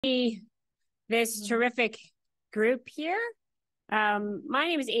This terrific group here. My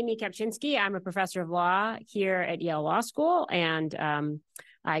name is Amy Kapczynski. I'm a professor of law here at Yale Law School, and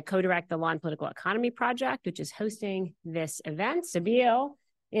I co-direct the Law and Political Economy Project, which is hosting this event. Sabeel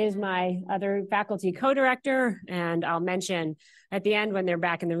is my other faculty co-director, and I'll mention at the end when they're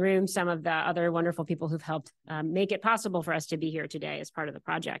back in the room some of the other wonderful people who've helped make it possible for us to be here today as part of the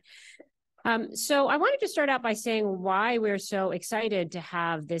project. So I wanted to start out by saying why we're so excited to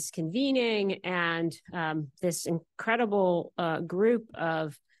have this convening and this incredible group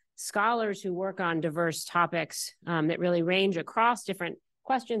of scholars who work on diverse topics that really range across different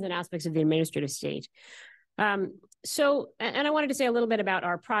questions and aspects of the administrative state. And I wanted to say a little bit about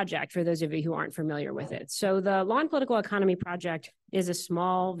our project for those of you who aren't familiar with it. So the Law and Political Economy Project is a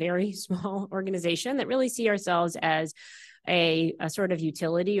small, very small organization that really see ourselves as a sort of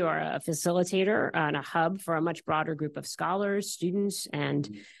utility or a facilitator and a hub for a much broader group of scholars, students,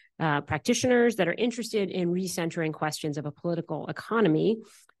 and practitioners that are interested in recentering questions of a political economy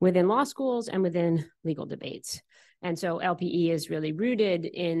within law schools and within legal debates. And so LPE is really rooted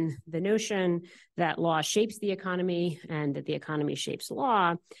in the notion that law shapes the economy and that the economy shapes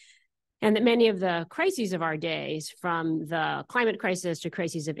law, and that many of the crises of our days, from the climate crisis to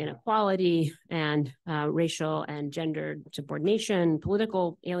crises of inequality and racial and gendered subordination,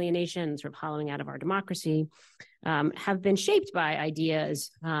 political alienation, sort of hollowing out of our democracy, have been shaped by ideas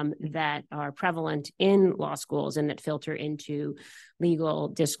that are prevalent in law schools and that filter into legal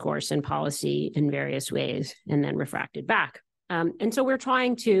discourse and policy in various ways and then refracted back. And so we're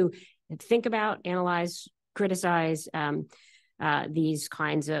trying to think about, analyze, criticize these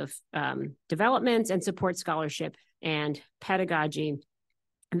kinds of developments and support scholarship and pedagogy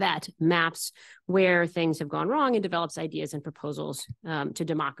that maps where things have gone wrong and develops ideas and proposals to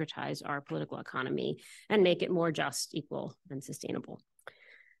democratize our political economy and make it more just, equal, and sustainable.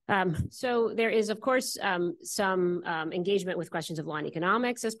 So there is, of course, some engagement with questions of law and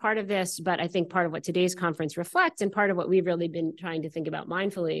economics as part of this, but I think part of what today's conference reflects and part of what we've really been trying to think about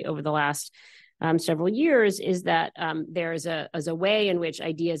mindfully over the last several years is that there is a way in which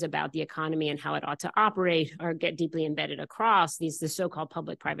ideas about the economy and how it ought to operate or get deeply embedded across the so-called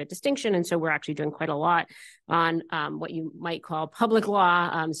public-private distinction. And so we're actually doing quite a lot on what you might call public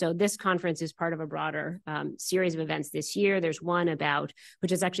law. So this conference is part of a broader series of events this year. There's one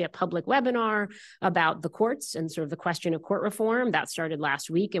which is actually a public webinar about the courts and sort of the question of court reform. That started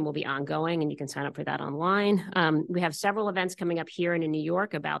last week and will be ongoing, and you can sign up for that online. We have several events coming up here and in New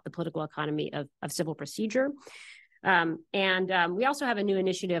York about the political economy of civil procedure. We also have a new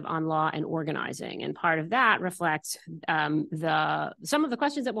initiative on law and organizing. And part of that reflects some of the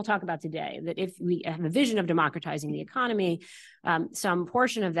questions that we'll talk about today, that if we have a vision of democratizing the economy, some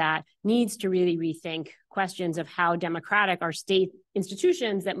portion of that needs to really rethink questions of how democratic our state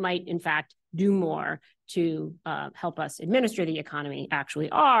institutions that might, in fact, do more to help us administer the economy actually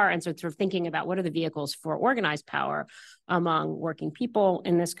are. And so it's sort of thinking about what are the vehicles for organized power among working people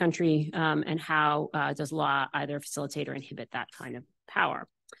in this country, and how does law either facilitate or inhibit that kind of power.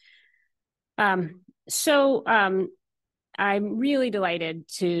 I'm really delighted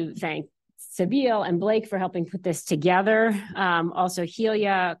to thank Sabeel and Blake for helping put this together. Also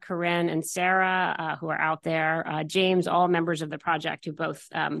Helia, Corinne, and Sarah, who are out there, James, all members of the project who both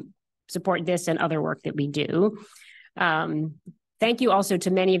support this and other work that we do. Thank you also to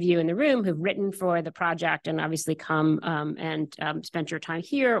many of you in the room who've written for the project and obviously come and spent your time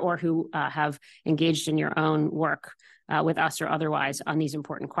here, or who have engaged in your own work with us or otherwise on these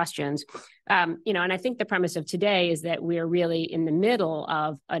important questions. And I think the premise of today is that we're really in the middle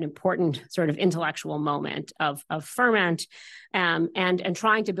of an important sort of intellectual moment of ferment and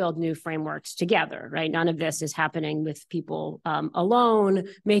trying to build new frameworks together, right? None of this is happening with people alone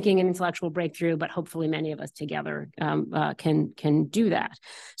making an intellectual breakthrough, but hopefully many of us together can do that.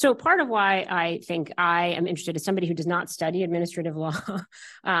 So part of why I think I am interested as somebody who does not study administrative law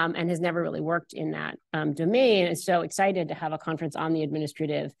and has never really worked in that domain is so excited to have a conference on the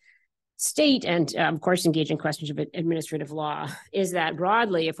administrative state and, of course, engage in questions of administrative law, is that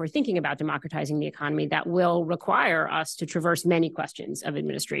broadly, if we're thinking about democratizing the economy, that will require us to traverse many questions of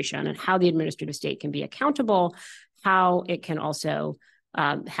administration and how the administrative state can be accountable, how it can also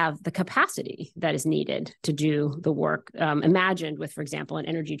have the capacity that is needed to do the work imagined with, for example, an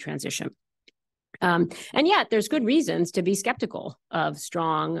energy transition. And yet there's good reasons to be skeptical of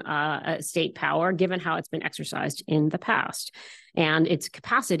strong state power, given how it's been exercised in the past and its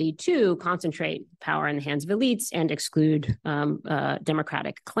capacity to concentrate power in the hands of elites and exclude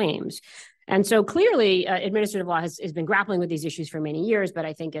democratic claims. And so clearly, administrative law has been grappling with these issues for many years, but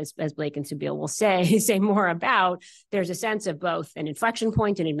I think as Blake and Sabeel will say more about, there's a sense of both an inflection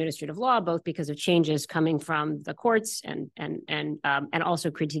point in administrative law, both because of changes coming from the courts and also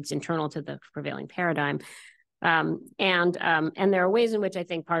critiques internal to the prevailing paradigm. And there are ways in which I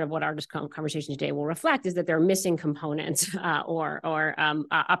think part of what our conversation today will reflect is that there are missing components or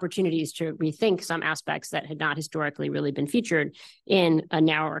opportunities to rethink some aspects that had not historically really been featured in a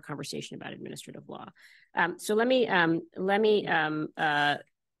narrower conversation about administrative law. So let me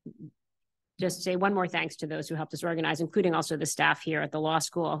just say one more thanks to those who helped us organize, including also the staff here at the law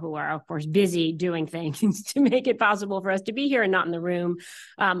school, who are, of course, busy doing things to make it possible for us to be here and not in the room.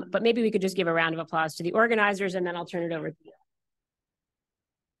 But maybe we could just give a round of applause to the organizers, and then I'll turn it over to you.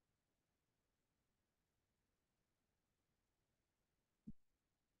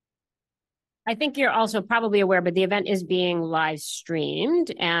 I think you're also probably aware, but the event is being live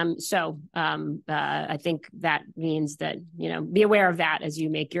streamed. So I think that means that, be aware of that as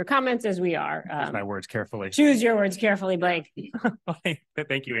you make your comments, as we are. Choose my words carefully. Choose your words carefully, Blake.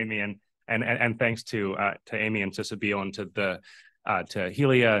 Thank you, Amy. And thanks to Amy and to Sabeel and to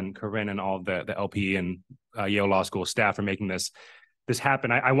Helia and Corinne and all the LPE and Yale Law School staff for making this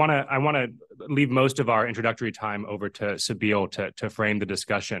happen. I want to leave most of our introductory time over to Sabeel to frame the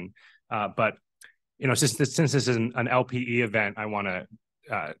discussion. But since this is an LPE event, I want to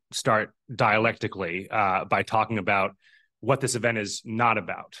start dialectically by talking about what this event is not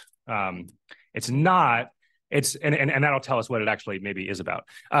about. It's not. And that'll tell us what it actually maybe is about.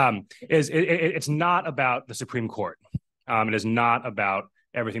 It's not about the Supreme Court. It is not about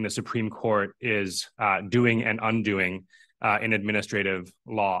everything the Supreme Court is doing and undoing in administrative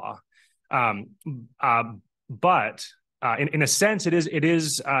law. But in a sense, it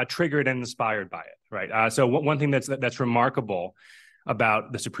is triggered and inspired by it, right? So one thing that's remarkable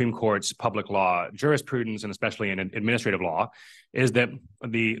about the Supreme Court's public law jurisprudence, and especially in administrative law, is that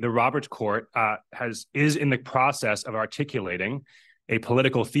the Roberts Court is in the process of articulating a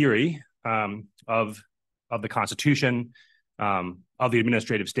political theory of the Constitution, of the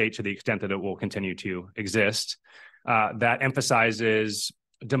administrative state to the extent that it will continue to exist, that emphasizes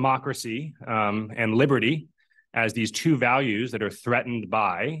democracy and liberty as these two values that are threatened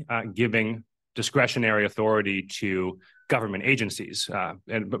by giving discretionary authority to government agencies,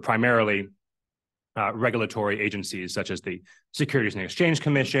 but primarily regulatory agencies such as the Securities and Exchange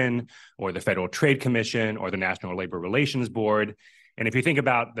Commission or the Federal Trade Commission or the National Labor Relations Board. And if you think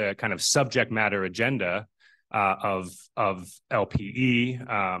about the kind of subject matter agenda of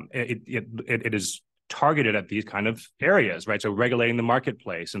LPE, it is targeted at these kind of areas, right? So regulating the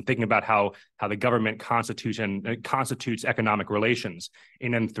marketplace and thinking about how the government constitutes economic relations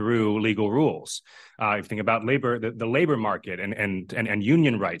in and through legal rules. If you think about the labor market and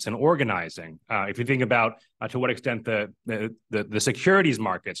union rights and organizing. If you think about to what extent the securities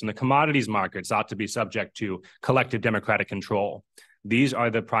markets and the commodities markets ought to be subject to collective democratic control. These are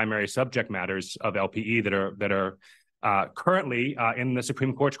the primary subject matters of LPE that are currently in the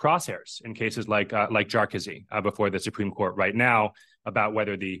Supreme Court's crosshairs in cases like Jarkizi before the Supreme Court right now about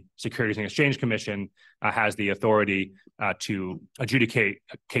whether the Securities and Exchange Commission has the authority to adjudicate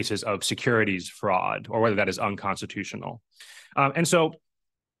cases of securities fraud or whether that is unconstitutional. And so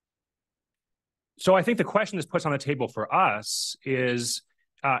I think the question this puts on the table for us is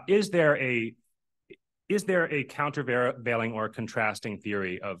there a countervailing or contrasting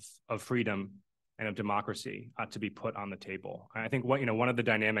theory of freedom and of democracy to be put on the table? I think one of the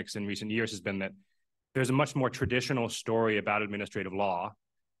dynamics in recent years has been that there's a much more traditional story about administrative law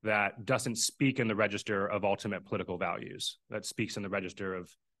that doesn't speak in the register of ultimate political values, that speaks in the register of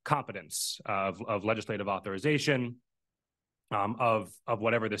competence, of legislative authorization, of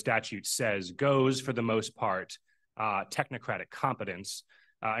whatever the statute says goes for the most part, technocratic competence,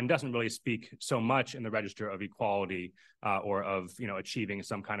 and doesn't really speak so much in the register of equality or of achieving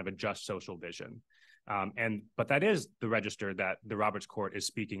some kind of a just social vision. But that is the register that the Roberts Court is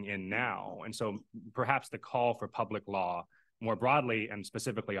speaking in now. And so perhaps the call for public law more broadly and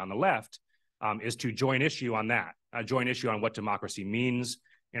specifically on the left is to join issue on that, join issue on what democracy means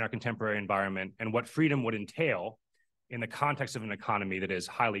in our contemporary environment and what freedom would entail in the context of an economy that is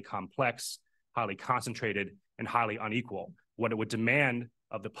highly complex, highly concentrated, and highly unequal, what it would demand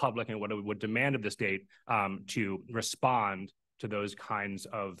of the public and what it would demand of the state to respond to those kinds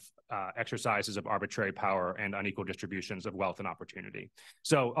of exercises of arbitrary power and unequal distributions of wealth and opportunity.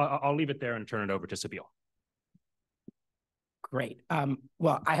 So I'll leave it there and turn it over to Sabeel. Great.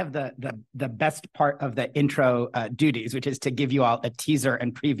 Well, I have the best part of the intro duties, which is to give you all a teaser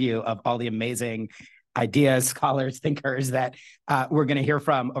and preview of all the amazing ideas, scholars, thinkers that we're going to hear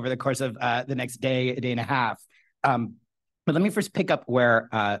from over the course of the next day and a half. But let me first pick up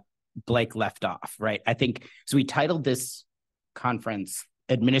where Blake left off, right? I think, so we titled this conference,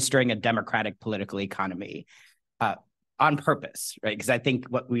 Administering a Democratic Political Economy, on purpose, right? Because I think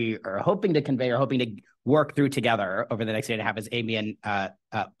what we are hoping to convey or hoping to work through together over the next day and a half, as Amy and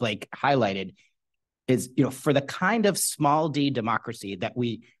Blake highlighted, is, for the kind of small d democracy that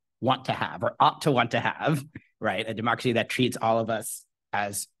we want to have or ought to want to have, right? A democracy that treats all of us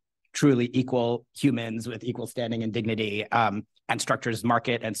as truly equal humans with equal standing and dignity, and structures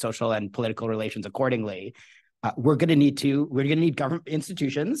market and social and political relations accordingly. We're going to need government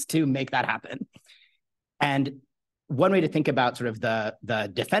institutions to make that happen. And one way to think about sort of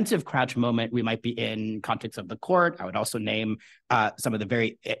the defensive crouch moment we might be in context of the court, I would also name some of the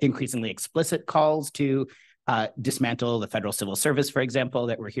very increasingly explicit calls to dismantle the federal civil service, for example,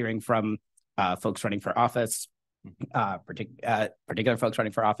 that we're hearing from folks running for office, particular folks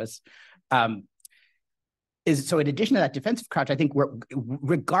running for office. So in addition to that defensive crouch, I think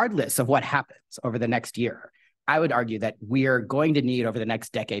regardless of what happens over the next year, I would argue that we are going to need over the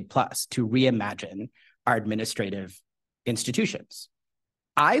next decade plus to reimagine our administrative institutions,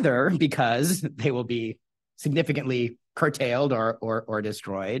 either because they will be significantly curtailed or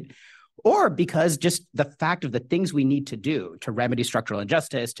destroyed, or because just the fact of the things we need to do to remedy structural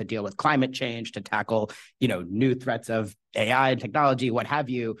injustice, to deal with climate change, to tackle, new threats of AI and technology, what have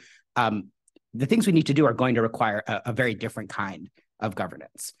you, the things we need to do are going to require a very different kind of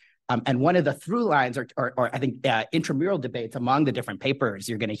governance. And one of the through lines or I think intramural debates among the different papers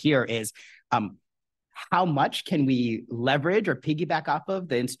you're going to hear is how much can we leverage or piggyback off of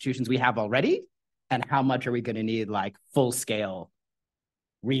the institutions we have already, and how much are we going to need like full scale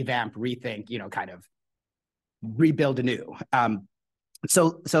revamp, rethink, kind of rebuild anew.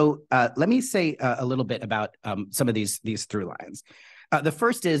 So let me say a little bit about some of these through lines. The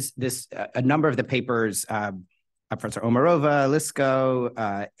first is this: a number of the papers, Professor Omarova,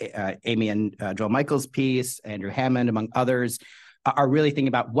 Lisko, Amy and Joel Michaels' piece, Andrew Hammond, among others, are really thinking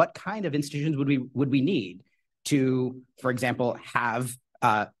about what kind of institutions would we need to, for example, have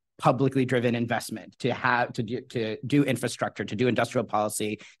publicly driven investment, to do infrastructure, to do industrial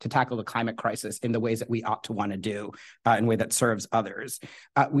policy, to tackle the climate crisis in the ways that we ought to want to do, in a way that serves others.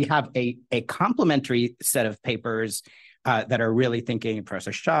 We have a complementary set of papers that are really thinking,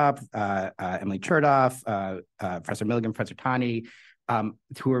 Professor Schaap, Emily Chertoff, Professor Milligan, Professor Tani,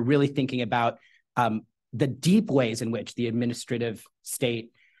 who are really thinking about the deep ways in which the administrative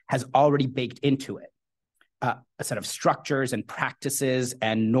state has already baked into it a set of structures and practices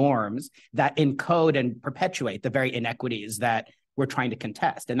and norms that encode and perpetuate the very inequities that we're trying to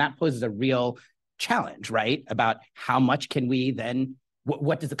contest. And that poses a real challenge, right? About how much can we then,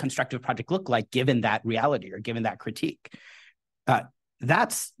 what does the constructive project look like given that reality or given that critique?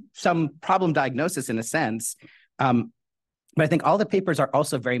 That's some problem diagnosis in a sense. But I think all the papers are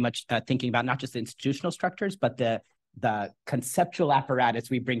also very much thinking about not just the institutional structures, but the conceptual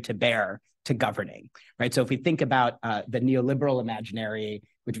apparatus we bring to bear to governing, right? So if we think about the neoliberal imaginary,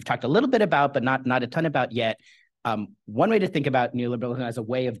 which we've talked a little bit about, but not a ton about yet, one way to think about neoliberalism as a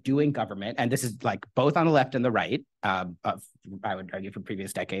way of doing government, and this is like both on the left and the right, I would argue from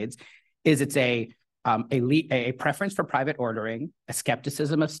previous decades, is it's a preference for private ordering, a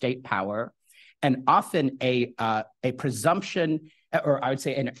skepticism of state power, and often a presumption, or I would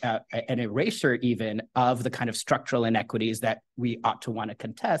say an erasure even of the kind of structural inequities that we ought to want to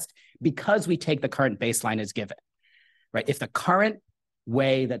contest, because we take the current baseline as given, right? If the current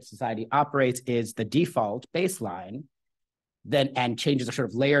way that society operates is the default baseline, then, and changes are sort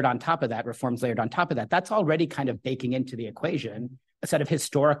of layered on top of that, reforms layered on top of that, that's already kind of baking into the equation a set of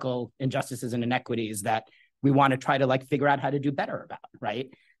historical injustices and inequities that we want to try to like figure out how to do better about,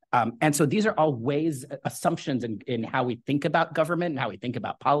 right? And so these are all ways, assumptions in how we think about government and how we think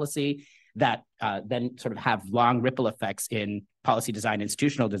about policy that then sort of have long ripple effects in policy design,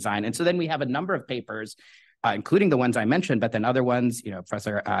 institutional design. And so then we have a number of papers, including the ones I mentioned, but then other ones,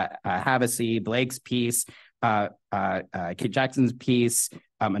 Professor Havasi, Blake's piece, Kate Jackson's piece,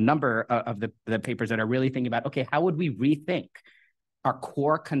 a number of the papers that are really thinking about, okay, how would we rethink our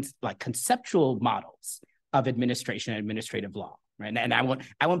core conceptual models of administration and administrative law? Right. And I won't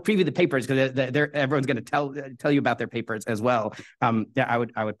preview the papers because everyone's going to tell you about their papers as well. Yeah,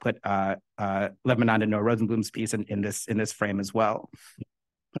 I would put Lebanon and Noah Rosenblum's piece in this frame as well.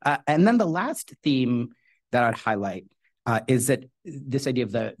 And then the last theme that I'd highlight is that this idea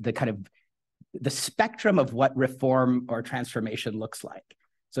of the kind of the spectrum of what reform or transformation looks like.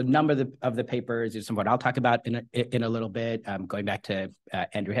 So a number of the papers is some what I'll talk about in a little bit, going back to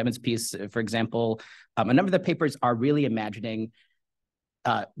Andrew Hammond's piece, for example. A number of the papers are really imagining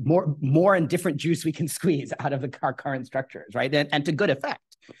more and different juice we can squeeze out of our current structures, right? And to good effect.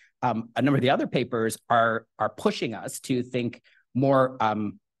 A number of the other papers are pushing us to think more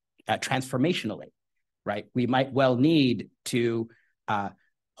transformationally, right? We might well need to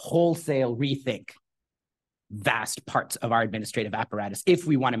wholesale rethink vast parts of our administrative apparatus if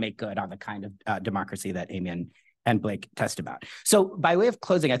we want to make good on the kind of democracy that Amy and Blake test about. So by way of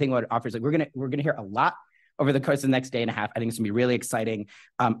closing, I think what it offers, like we're gonna hear a lot over the course of the next day and a half. I think it's gonna be really exciting.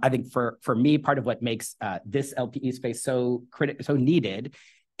 I think for me, part of what makes this LPE space so needed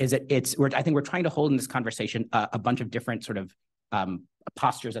is that I think we're trying to hold in this conversation a bunch of different sort of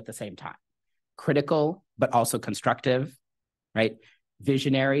postures at the same time. Critical, but also constructive, right?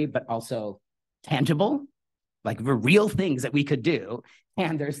 Visionary, but also tangible. Like the real things that we could do.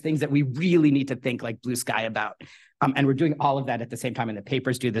 And there's things that we really need to think like blue sky about. And we're doing all of that at the same time. And the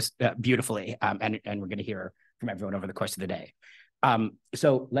papers do this beautifully. And we're going to hear from everyone over the course of the day.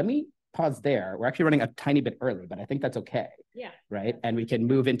 So let me pause there. We're actually running a tiny bit early, but I think that's okay. Yeah. Right. And we can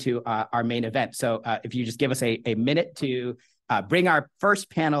move into our main event. So if you just give us a minute to bring our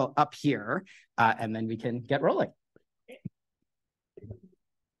first panel up here, and then we can get rolling.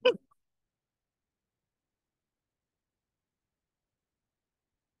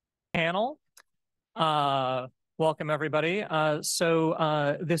 Panel. Welcome, everybody.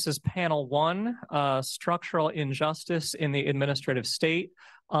 This is panel one, structural injustice in the administrative state.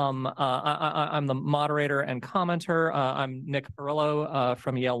 I'm the moderator and commenter. I'm Nick Perillo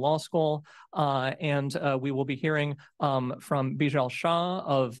from Yale Law School, and we will be hearing from Bijal Shah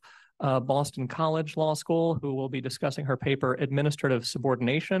of Boston College Law School, who will be discussing her paper, Administrative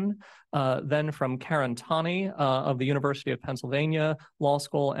Subordination. Then from Karen Taney of the University of Pennsylvania Law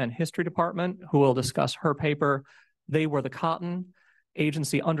School and History Department, who will discuss her paper, They Were the Cotton,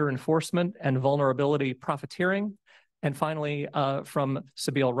 Agency Under Enforcement and Vulnerability Profiteering. And finally, from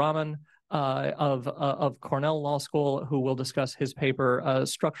Sabeel Rahman of Cornell Law School, who will discuss his paper,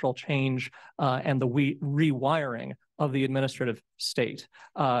 Structural Change and the Rewiring of the Administrative State.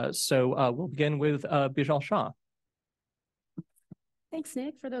 We'll begin with Bijal Shah. Thanks,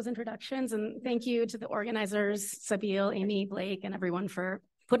 Nick, for those introductions. And thank you to the organizers, Sabeel, Amy, Blake, and everyone for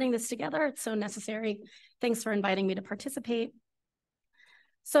putting this together. It's so necessary. Thanks for inviting me to participate.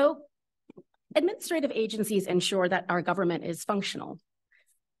 So administrative agencies ensure that our government is functional,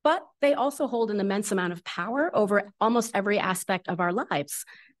 but they also hold an immense amount of power over almost every aspect of our lives.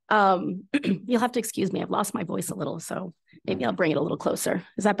 You'll have to excuse me, I've lost my voice a little, so maybe I'll bring it a little closer.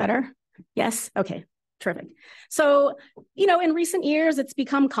 Is that better? Yes? Okay, terrific. So, in recent years, it's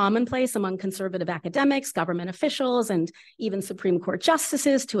become commonplace among conservative academics, government officials, and even Supreme Court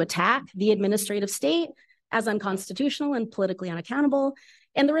justices to attack the administrative state as unconstitutional and politically unaccountable.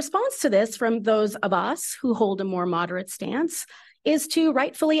 And the response to this from those of us who hold a more moderate stance is to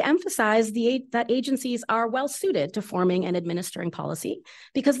rightfully emphasize that agencies are well suited to forming and administering policy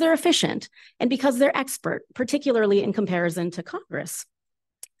because they're efficient and because they're expert, particularly in comparison to Congress.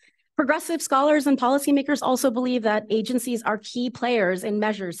 Progressive scholars and policymakers also believe that agencies are key players in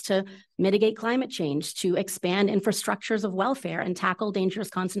measures to mitigate climate change, to expand infrastructures of welfare, and tackle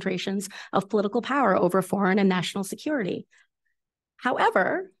dangerous concentrations of political power over foreign and national security.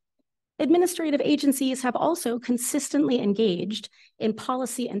 However, administrative agencies have also consistently engaged in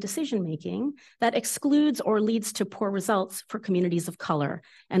policy and decision-making that excludes or leads to poor results for communities of color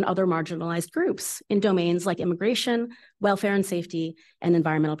and other marginalized groups in domains like immigration, welfare and safety, and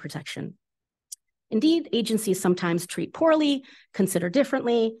environmental protection. Indeed, agencies sometimes treat poorly, consider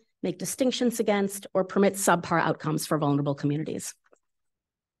differently, make distinctions against, or permit subpar outcomes for vulnerable communities.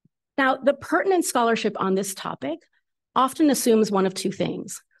 Now, the pertinent scholarship on this topic often assumes one of two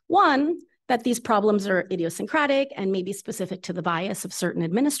things. One, that these problems are idiosyncratic and maybe specific to the bias of certain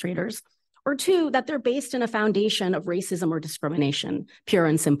administrators, or two, that they're based in a foundation of racism or discrimination, pure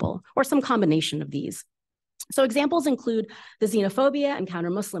and simple, or some combination of these. So examples include the xenophobia and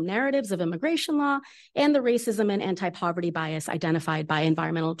counter-Muslim narratives of immigration law and the racism and anti-poverty bias identified by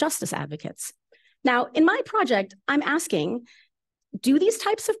environmental justice advocates. Now, in my project, I'm asking, do these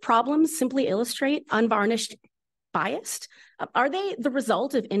types of problems simply illustrate unvarnished biased? Are they the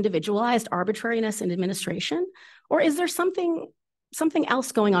result of individualized arbitrariness in administration? Or is there something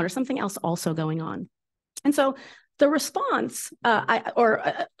else going on, or something else also going on? And so the response,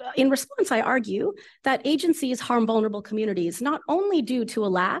 in response, I argue that agencies harm vulnerable communities not only due to a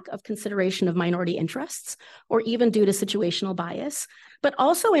lack of consideration of minority interests, or even due to situational bias, but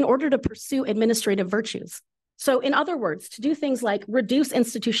also in order to pursue administrative virtues. So in other words, to do things like reduce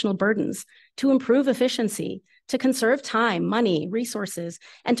institutional burdens, to improve efficiency, to conserve time, money, resources,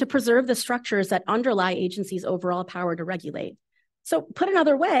 and to preserve the structures that underlie agencies' overall power to regulate. So put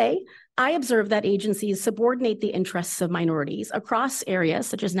another way, I observe that agencies subordinate the interests of minorities across areas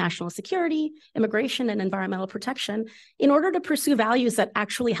such as national security, immigration, and environmental protection in order to pursue values that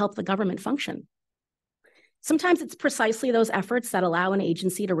actually help the government function. Sometimes it's precisely those efforts that allow an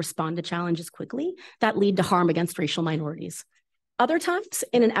agency to respond to challenges quickly that lead to harm against racial minorities. Other times,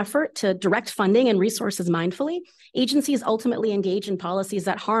 in an effort to direct funding and resources mindfully, agencies ultimately engage in policies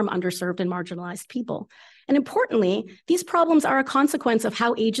that harm underserved and marginalized people. And importantly, these problems are a consequence of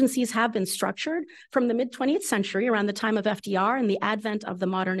how agencies have been structured from the mid-20th century, around the time of FDR and the advent of the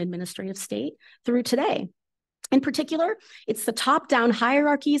modern administrative state, through today. In particular, it's the top-down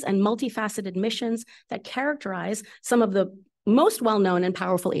hierarchies and multifaceted missions that characterize some of the most well-known and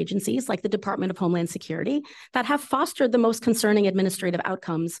powerful agencies, like the Department of Homeland Security, that have fostered the most concerning administrative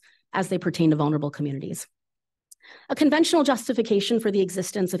outcomes as they pertain to vulnerable communities. A conventional justification for the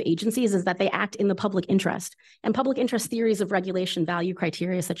existence of agencies is that they act in the public interest, and public interest theories of regulation value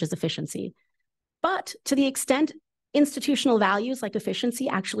criteria such as efficiency. But to the extent institutional values like efficiency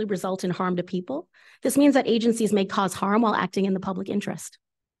actually result in harm to people, this means that agencies may cause harm while acting in the public interest.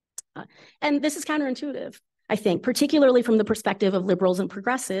 And this is counterintuitive, I think, particularly from the perspective of liberals and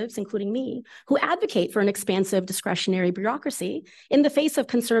progressives, including me, who advocate for an expansive discretionary bureaucracy in the face of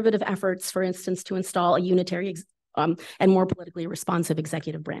conservative efforts, for instance, to install a unitary and more politically responsive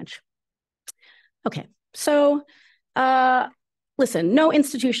executive branch. Okay, so listen, no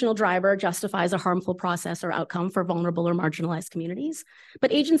institutional driver justifies a harmful process or outcome for vulnerable or marginalized communities,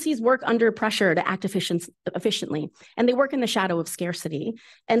 but agencies work under pressure to act efficiently, and they work in the shadow of scarcity.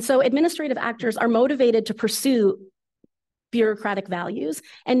 And so administrative actors are motivated to pursue bureaucratic values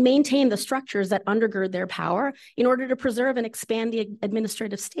and maintain the structures that undergird their power in order to preserve and expand the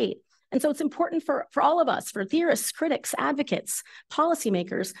administrative state. And so it's important for all of us, for theorists, critics, advocates,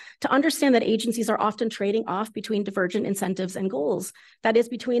 policymakers, to understand that agencies are often trading off between divergent incentives and goals. That is,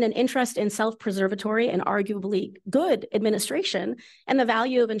 between an interest in self-preservatory and arguably good administration and the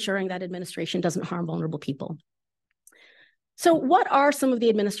value of ensuring that administration doesn't harm vulnerable people. So what are some of the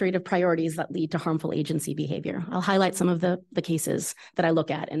administrative priorities that lead to harmful agency behavior? I'll highlight some of the cases that I look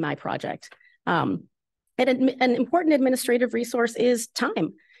at in my project. An important administrative resource is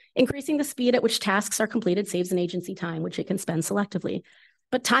time. Increasing the speed at which tasks are completed saves an agency time, which it can spend selectively.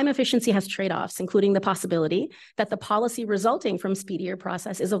 But time efficiency has trade-offs, including the possibility that the policy resulting from speedier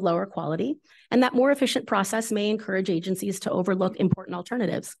process is of lower quality, and that more efficient process may encourage agencies to overlook important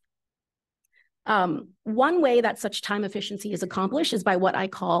alternatives. One way that such time efficiency is accomplished is by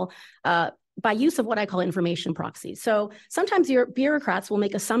by use of what I call information proxies. So sometimes your bureaucrats will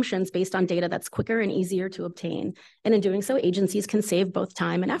make assumptions based on data that's quicker and easier to obtain. And in doing so, agencies can save both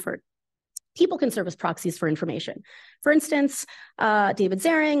time and effort. People can serve as proxies for information. For instance, David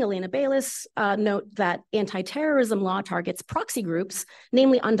Zering, Elena Baylis note that anti-terrorism law targets proxy groups,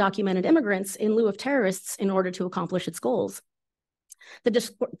 namely undocumented immigrants, in lieu of terrorists in order to accomplish its goals.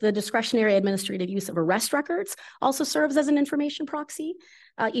 The discretionary administrative use of arrest records also serves as an information proxy.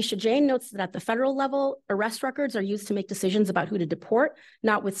 Isha Jain notes that at the federal level, arrest records are used to make decisions about who to deport,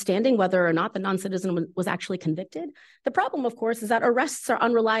 notwithstanding whether or not the non-citizen was actually convicted. The problem, of course, is that arrests are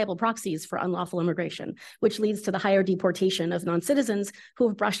unreliable proxies for unlawful immigration, which leads to the higher deportation of non-citizens who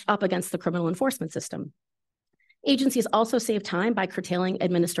have brushed up against the criminal enforcement system. Agencies also save time by curtailing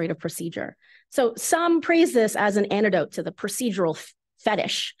administrative procedure. So some praise this as an antidote to the procedural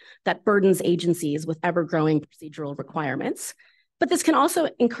fetish that burdens agencies with ever-growing procedural requirements. But this can also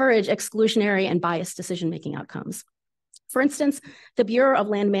encourage exclusionary and biased decision-making outcomes. For instance, the Bureau of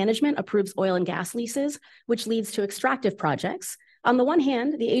Land Management approves oil and gas leases, which leads to extractive projects. On the one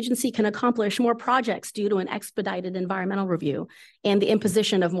hand, the agency can accomplish more projects due to an expedited environmental review and the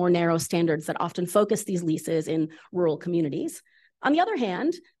imposition of more narrow standards that often focus these leases in rural communities. On the other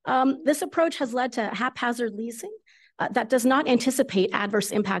hand, this approach has led to haphazard leasing that does not anticipate adverse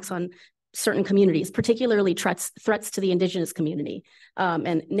impacts on certain communities, particularly threats to the indigenous community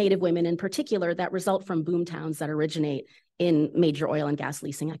and Native women in particular that result from boom towns that originate in major oil and gas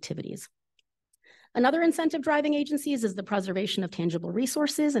leasing activities. Another incentive driving agencies is the preservation of tangible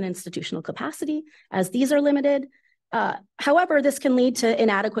resources and institutional capacity, as these are limited. However, this can lead to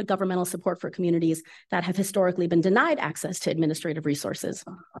inadequate governmental support for communities that have historically been denied access to administrative resources.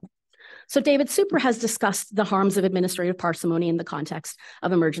 So David Super has discussed the harms of administrative parsimony in the context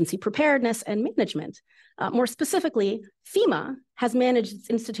of emergency preparedness and management. More specifically, FEMA has managed its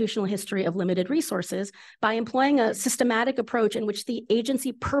institutional history of limited resources by employing a systematic approach in which the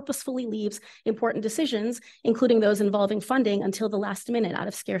agency purposefully leaves important decisions, including those involving funding, until the last minute out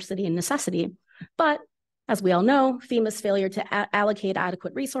of scarcity and necessity. But as we all know, FEMA's failure to allocate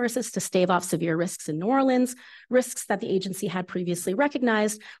adequate resources to stave off severe risks in New Orleans, risks that the agency had previously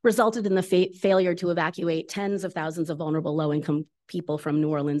recognized, resulted in the failure to evacuate tens of thousands of vulnerable low-income people from New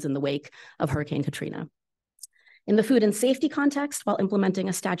Orleans in the wake of Hurricane Katrina. In the food and safety context, while implementing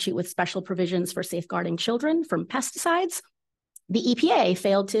a statute with special provisions for safeguarding children from pesticides, the EPA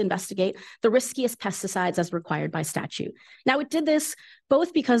failed to investigate the riskiest pesticides as required by statute. Now, it did this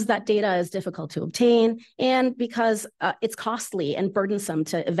both because that data is difficult to obtain and because it's costly and burdensome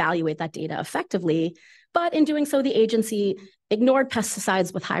to evaluate that data effectively. But in doing so, the agency ignored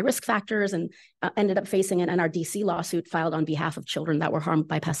pesticides with high risk factors and ended up facing an NRDC lawsuit filed on behalf of children that were harmed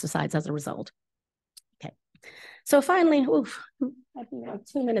by pesticides as a result. Okay, so finally, I've been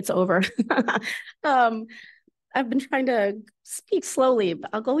 2 minutes over. I've been trying to speak slowly,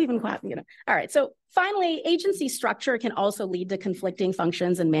 but I'll go even quiet, All right, so finally, agency structure can also lead to conflicting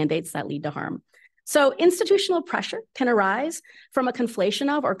functions and mandates that lead to harm. So institutional pressure can arise from a conflation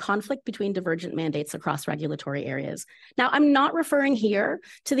of or conflict between divergent mandates across regulatory areas. Now, I'm not referring here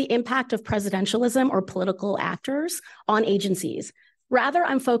to the impact of presidentialism or political actors on agencies. Rather,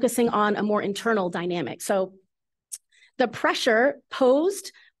 I'm focusing on a more internal dynamic. So the pressure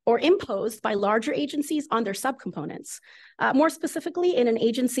posed or imposed by larger agencies on their subcomponents. More specifically, in an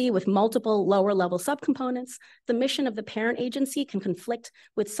agency with multiple lower-level subcomponents, the mission of the parent agency can conflict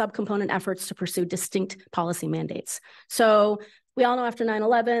with subcomponent efforts to pursue distinct policy mandates. So we all know after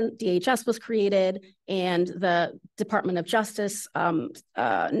 9/11, DHS was created, and the Department of Justice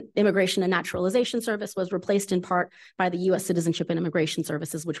Immigration and Naturalization Service was replaced in part by the U.S. Citizenship and Immigration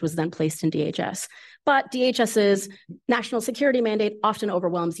Services, which was then placed in DHS. But DHS's national security mandate often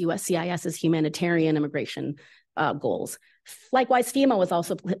overwhelms USCIS's humanitarian immigration goals. Likewise, FEMA was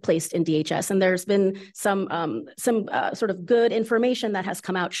also placed in DHS, and there's been some sort of good information that has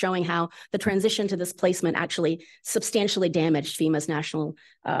come out showing how the transition to this placement actually substantially damaged FEMA's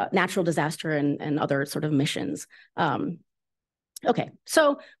natural disaster and other sort of missions. Okay,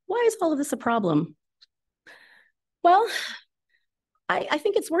 so why is all of this a problem? Well, I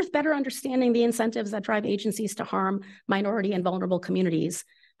think it's worth better understanding the incentives that drive agencies to harm minority and vulnerable communities.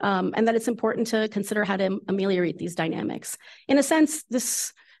 And that it's important to consider how to ameliorate these dynamics. In a sense,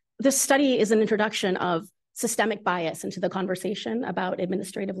 this study is an introduction of systemic bias into the conversation about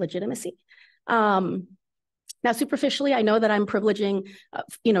administrative legitimacy. Now, superficially, I know that I'm privileging,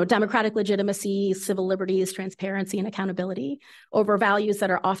 democratic legitimacy, civil liberties, transparency, and accountability over values that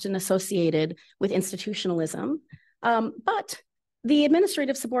are often associated with institutionalism. But the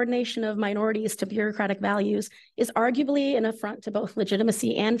administrative subordination of minorities to bureaucratic values is arguably an affront to both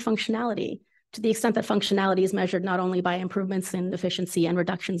legitimacy and functionality, to the extent that functionality is measured not only by improvements in efficiency and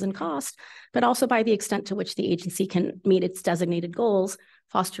reductions in cost, but also by the extent to which the agency can meet its designated goals,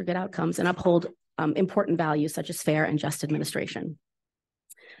 foster good outcomes, and uphold important values such as fair and just administration.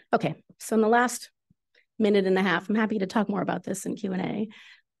 Okay, so in the last minute and a half, I'm happy to talk more about this in Q&A.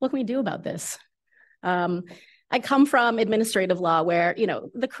 What can we do about this? I come from administrative law where,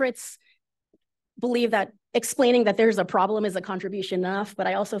 the crits believe that explaining that there's a problem is a contribution enough, but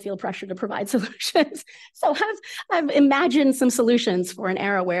I also feel pressure to provide solutions. So I've imagined some solutions for an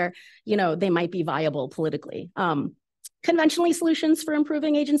era where, they might be viable politically. Conventionally, solutions for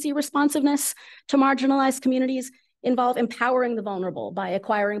improving agency responsiveness to marginalized communities involve empowering the vulnerable by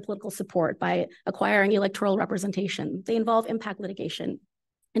acquiring political support, by acquiring electoral representation. They involve impact litigation.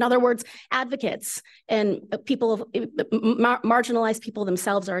 In other words, advocates and marginalized people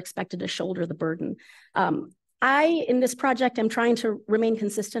themselves are expected to shoulder the burden. In this project, I'm trying to remain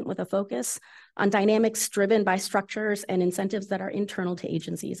consistent with a focus on dynamics driven by structures and incentives that are internal to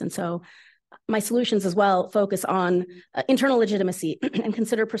agencies. And so my solutions as well focus on internal legitimacy and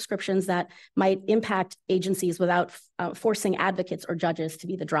consider prescriptions that might impact agencies without forcing advocates or judges to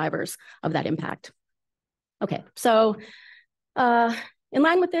be the drivers of that impact. Okay, so in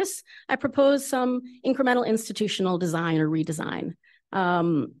line with this, I propose some incremental institutional design or redesign.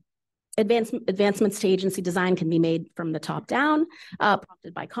 Advancements to agency design can be made from the top down,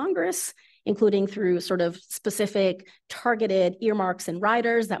 prompted by Congress, including through sort of specific targeted earmarks and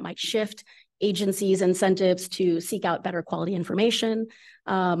riders that might shift agencies' incentives to seek out better quality information.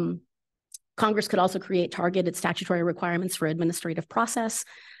 Congress could also create targeted statutory requirements for administrative process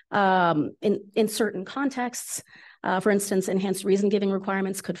in certain contexts. For instance, enhanced reason-giving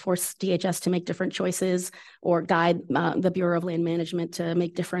requirements could force DHS to make different choices or guide the Bureau of Land Management to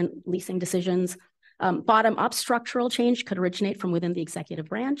make different leasing decisions. Bottom-up structural change could originate from within the executive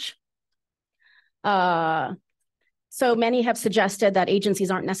branch. So many have suggested that agencies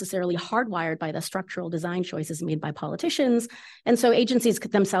aren't necessarily hardwired by the structural design choices made by politicians. And so agencies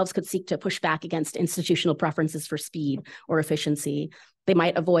themselves could seek to push back against institutional preferences for speed or efficiency. They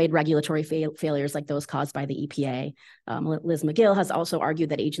might avoid regulatory failures like those caused by the EPA. Liz McGill has also argued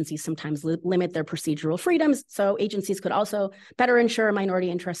that agencies sometimes limit their procedural freedoms. So agencies could also better ensure minority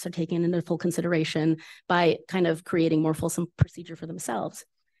interests are taken into full consideration by kind of creating more fulsome procedure for themselves.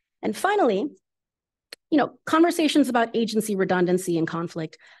 And finally, conversations about agency redundancy and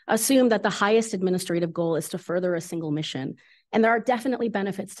conflict assume that the highest administrative goal is to further a single mission. And there are definitely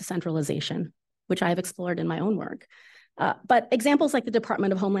benefits to centralization, which I have explored in my own work. But examples like the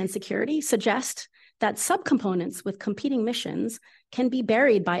Department of Homeland Security suggest that subcomponents with competing missions can be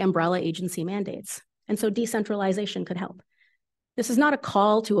buried by umbrella agency mandates. And so decentralization could help. This is not a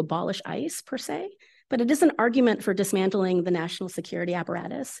call to abolish ICE per se, but it is an argument for dismantling the national security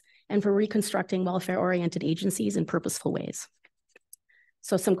apparatus and for reconstructing welfare-oriented agencies in purposeful ways.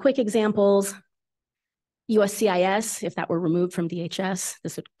 So some quick examples. USCIS, if that were removed from DHS,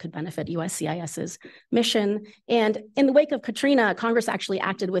 this could benefit USCIS's mission. And in the wake of Katrina, Congress actually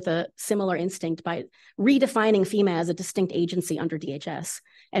acted with a similar instinct by redefining FEMA as a distinct agency under DHS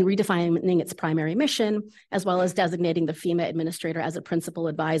and redefining its primary mission, as well as designating the FEMA administrator as a principal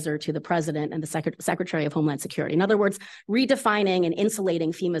advisor to the president and the Secretary of Homeland Security. In other words, redefining and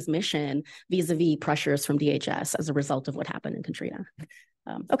insulating FEMA's mission vis-a-vis pressures from DHS as a result of what happened in Katrina.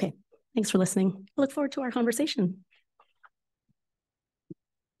 Okay. Thanks for listening. I look forward to our conversation.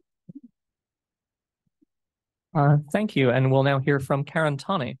 Thank you. And we'll now hear from Karen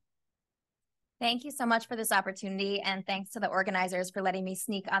Taney. Thank you so much for this opportunity. And thanks to the organizers for letting me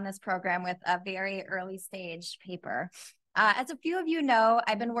sneak on this program with a very early stage paper. As a few of you know,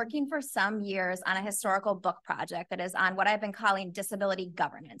 I've been working for some years on a historical book project that is on what I've been calling disability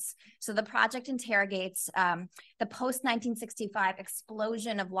governance. So the project interrogates the post-1965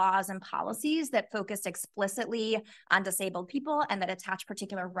 explosion of laws and policies that focused explicitly on disabled people and that attach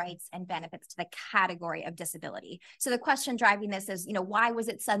particular rights and benefits to the category of disability. So the question driving this is, why was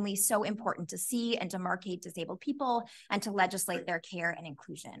it suddenly so important to see and demarcate disabled people and to legislate their care and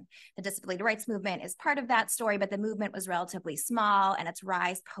inclusion? The disability rights movement is part of that story, but the movement was relatively small and its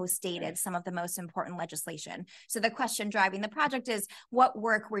rise postdated some of the most important legislation. So the question driving the project is, what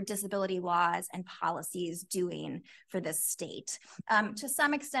work were disability laws and policies doing for this state? To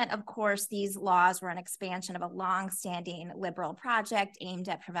some extent, of course, these laws were an expansion of a long-standing liberal project aimed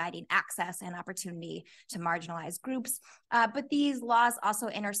at providing access and opportunity to marginalized groups. But these laws also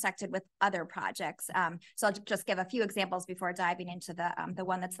intersected with other projects. So I'll just give a few examples before diving into the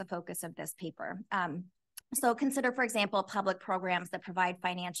one that's the focus of this paper. So consider, for example, public programs that provide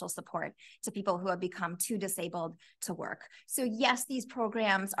financial support to people who have become too disabled to work. So yes, these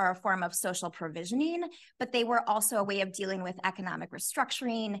programs are a form of social provisioning, but they were also a way of dealing with economic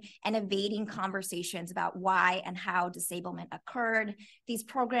restructuring and evading conversations about why and how disablement occurred. These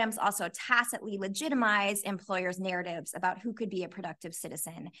programs also tacitly legitimize employers' narratives about who could be a productive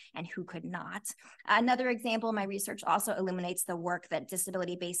citizen and who could not. Another example, my research also illuminates the work that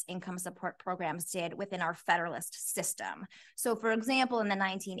disability-based income support programs did within our federalist system. So for example, in the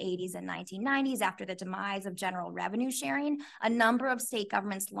 1980s and 1990s, after the demise of general revenue sharing, a number of state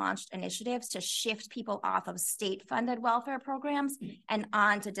governments launched initiatives to shift people off of state-funded welfare programs and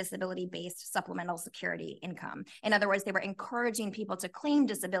onto disability-based supplemental security income. In other words, they were encouraging people to claim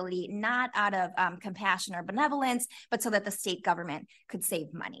disability, not out of compassion or benevolence, but so that the state government could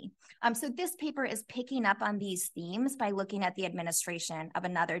save money. So this paper is picking up on these themes by looking at the administration of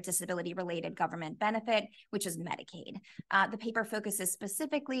another disability-related government benefit, which is Medicaid. The paper focuses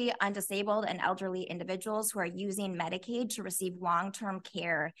specifically on disabled and elderly individuals who are using Medicaid to receive long-term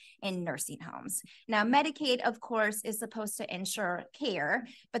care in nursing homes. Now, Medicaid, of course, is supposed to ensure care,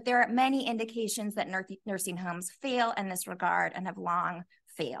 but there are many indications that nursing homes fail in this regard and have long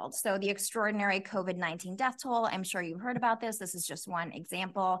failed. So the extraordinary COVID-19 death toll, I'm sure you've heard about this. This is just one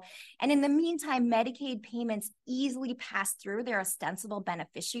example. And in the meantime, Medicaid payments easily pass through their ostensible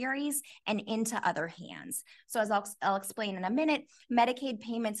beneficiaries and into other hands. So as I'll explain in a minute, Medicaid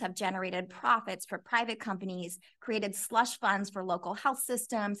payments have generated profits for private companies, created slush funds for local health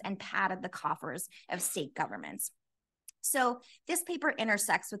systems, and padded the coffers of state governments. So this paper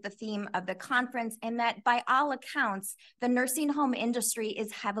intersects with the theme of the conference in that, by all accounts, the nursing home industry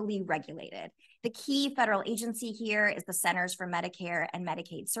is heavily regulated. The key federal agency here is the Centers for Medicare and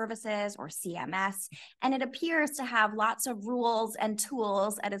Medicaid Services, or CMS, and it appears to have lots of rules and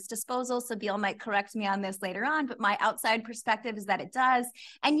tools at its disposal. Sabeel might correct me on this later on, but my outside perspective is that it does.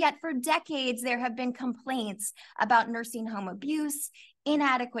 And yet for decades, there have been complaints about nursing home abuse,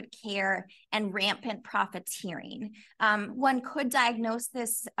 inadequate care, and rampant profiteering. One could diagnose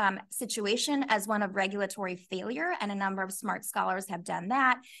this situation as one of regulatory failure, and a number of smart scholars have done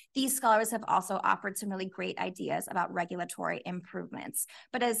that. These scholars have also offered some really great ideas about regulatory improvements.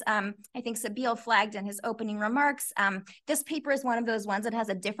 But as I think Sabeel flagged in his opening remarks, this paper is one of those ones that has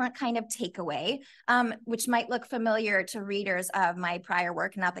a different kind of takeaway, which might look familiar to readers of my prior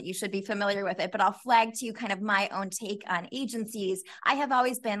work, not that you should be familiar with it, but I'll flag to you kind of my own take on agencies. I have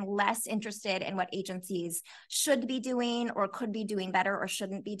always been less interested in what agencies should be doing or could be doing better or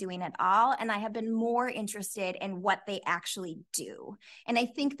shouldn't be doing at all. And I have been more interested in what they actually do. And I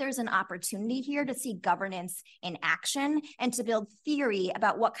think there's an opportunity here to see governance in action and to build theory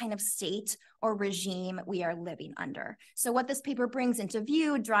about what kind of state or regime we are living under. So what this paper brings into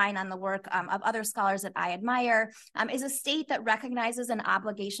view, drawing on the work of other scholars that I admire, is a state that recognizes an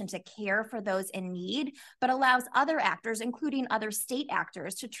obligation to care for those in need, but allows other actors, including other state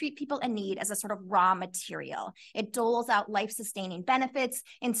actors, to treat people in need as a sort of raw material. It doles out life-sustaining benefits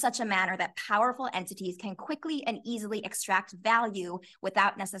in such a manner that powerful entities can quickly and easily extract value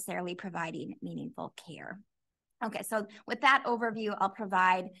without necessarily providing meaningful care. Okay, so with that overview, I'll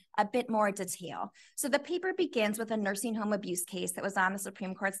provide a bit more detail. So the paper begins with a nursing home abuse case that was on the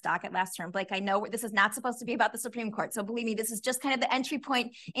Supreme Court's docket last term. Blake, I know this is not supposed to be about the Supreme Court, so believe me, this is just kind of the entry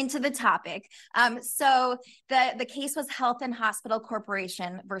point into the topic. So the case was Health and Hospital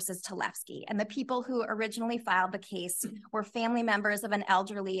Corporation versus Tlefsky, and the people who originally filed the case were family members of an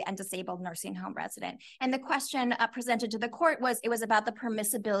elderly and disabled nursing home resident. And the question presented to the court was, it was about the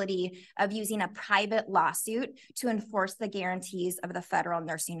permissibility of using a private lawsuit to enforce the guarantees of the Federal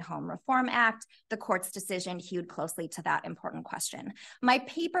Nursing Home Reform Act. The court's decision hewed closely to that important question. My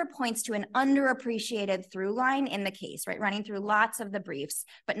paper points to an underappreciated through line in the case, right, running through lots of the briefs,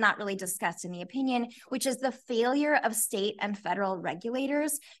 but not really discussed in the opinion, which is the failure of state and federal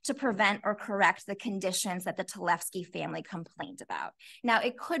regulators to prevent or correct the conditions that the Tlefsky family complained about. Now,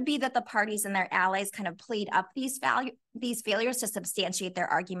 it could be that the parties and their allies kind of played up these failures to substantiate their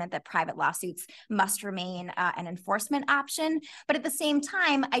argument that private lawsuits must remain an enforcement option. But at the same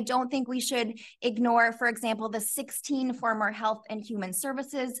time, I don't think we should ignore, for example, the 16 former Health and Human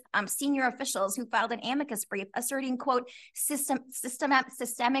Services senior officials who filed an amicus brief asserting, quote,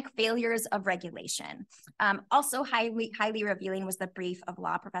 systemic failures of regulation. Also highly revealing was the brief of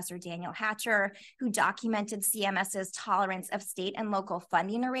law professor Daniel Hatcher, who documented CMS's tolerance of state and local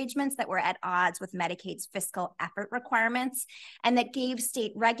funding arrangements that were at odds with Medicaid's fiscal effort requirements, and that gave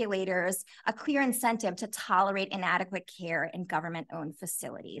state regulators a clear incentive to tolerate inadequate care in government-owned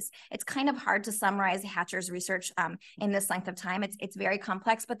facilities. It's kind of hard to summarize Hatcher's research in this length of time. It's very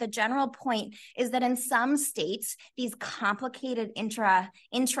complex, but the general point is that in some states, these complicated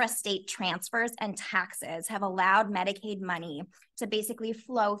intrastate transfers and taxes have allowed Medicaid money to basically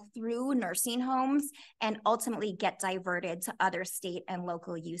flow through nursing homes and ultimately get diverted to other state and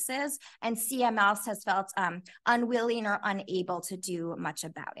local uses. And CMS has felt unwilling or unable to do much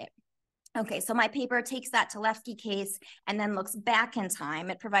about it. Okay, so my paper takes that Tlefsky case and then looks back in time.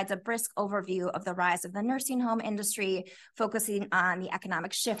 It provides a brisk overview of the rise of the nursing home industry, focusing on the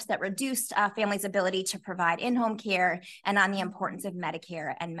economic shifts that reduced families' ability to provide in-home care and on the importance of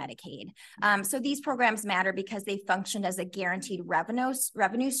Medicare and Medicaid. So these programs matter because they functioned as a guaranteed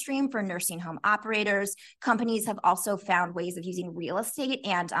revenue stream for nursing home operators. Companies have also found ways of using real estate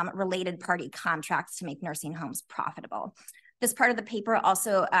and related party contracts to make nursing homes profitable. This part of the paper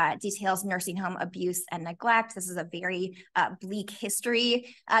also details nursing home abuse and neglect. This is a very bleak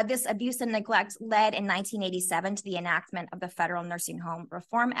history. This abuse and neglect led in 1987 to the enactment of the Federal Nursing Home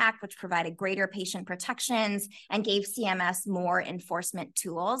Reform Act, which provided greater patient protections and gave CMS more enforcement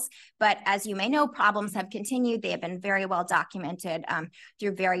tools. But as you may know, problems have continued. They have been very well documented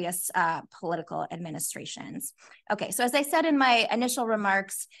through various political administrations. Okay, so as I said in my initial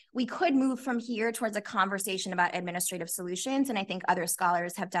remarks, we could move from here towards a conversation about administrative solutions, and I think other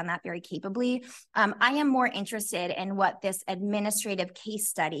scholars have done that very capably. I am more interested in what this administrative case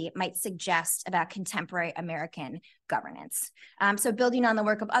study might suggest about contemporary American governance. So building on the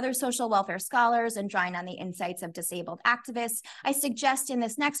work of other social welfare scholars and drawing on the insights of disabled activists, I suggest in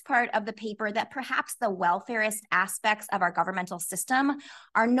this next part of the paper that perhaps the welfarist aspects of our governmental system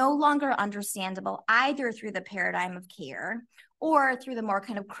are no longer understandable either through the paradigm of care or through the more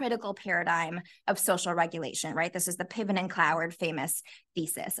kind of critical paradigm of social regulation, right? This is the Piven and Cloward famous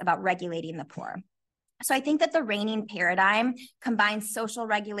thesis about regulating the poor. So I think that the reigning paradigm combines social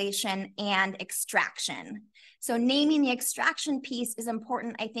regulation and extraction. So naming the extraction piece is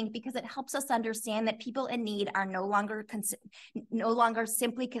important, I think, because it helps us understand that people in need are no longer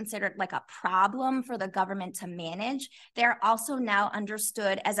simply considered like a problem for the government to manage. They're also now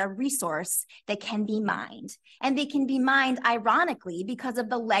understood as a resource that can be mined. And they can be mined, ironically, because of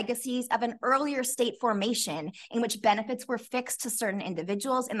the legacies of an earlier state formation in which benefits were fixed to certain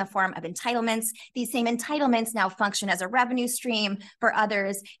individuals in the form of entitlements. These same entitlements now function as a revenue stream for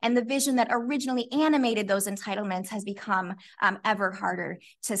others. And the vision that originally animated those entitlements has become ever harder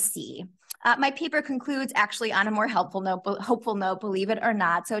to see. My paper concludes actually on a more hopeful note, believe it or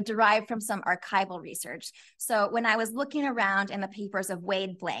not, so derived from some archival research. So when I was looking around in the papers of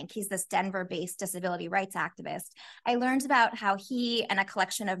Wade Blank, he's this Denver-based disability rights activist, I learned about how he and a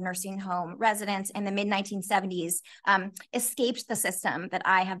collection of nursing home residents in the mid-1970s escaped the system that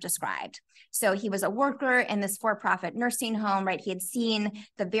I have described. So he was a worker in this for-profit nursing home, right? He had seen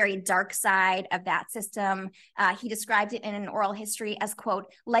the very dark side of that system. He described it in an oral history as,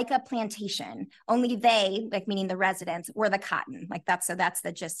 quote, like a plantation, only they, like meaning the residents, were the cotton. Like that's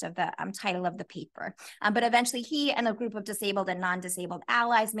the gist of the title of the paper. But eventually he and a group of disabled and non-disabled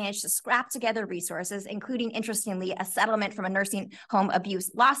allies managed to scrap together resources, including, interestingly, a settlement from a nursing home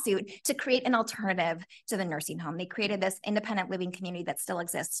abuse lawsuit to create an alternative to the nursing home. They created this independent living community that still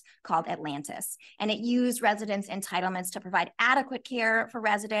exists called Atlantis. And it used residents' entitlements to provide adequate care for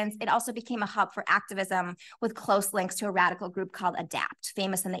residents. It also became a hub for activism with close links to a radical group called ADAPT,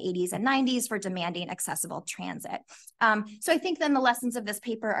 famous in the 80s and 90s for demanding accessible transit. So I think then the lessons of this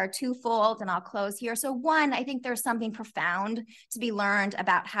paper are twofold, and I'll close here. So one, I think there's something profound to be learned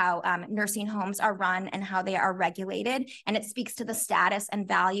about how nursing homes are run and how they are regulated, and it speaks to the status and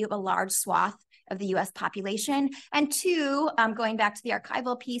value of a large swath of the US population. And two, going back to the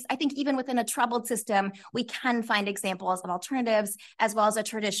archival piece, I think even within a troubled system, we can find examples of alternatives as well as a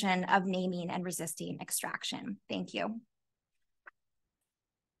tradition of naming and resisting extraction. Thank you.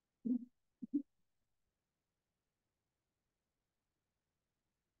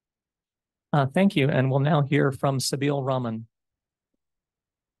 Thank you. And we'll now hear from Sabeel Rahman.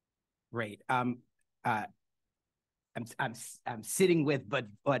 Great. I'm sitting with but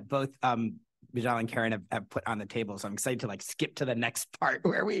both Vijal and Karen have put on the table, so I'm excited to like skip to the next part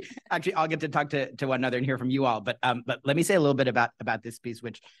where we actually all get to talk to one another and hear from you all. But let me say a little bit about this piece,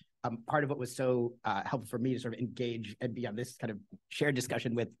 which part of what was so helpful for me to sort of engage and be on this kind of shared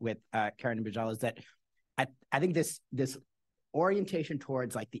discussion with Karen and Vijal is that I think this orientation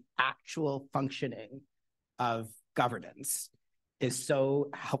towards like the actual functioning of governance is so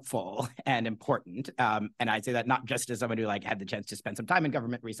helpful and important. And I say that not just as someone who like had the chance to spend some time in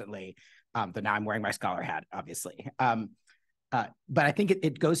government recently, but now I'm wearing my scholar hat, obviously. But I think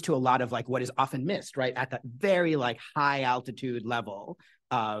it goes to a lot of like what is often missed, right? At that very like high altitude level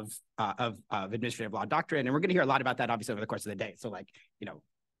of administrative law doctrine. And we're gonna hear a lot about that obviously over the course of the day. So like, you know,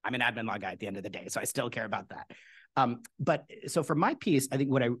 I'm an admin law guy at the end of the day, so I still care about that. But so for my piece, I think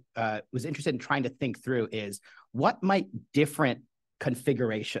what I was interested in trying to think through is what might different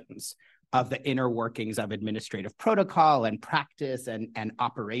configurations of the inner workings of administrative protocol and practice and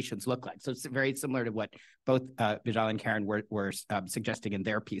operations look like. So it's very similar to what both Vijal and Karen were suggesting in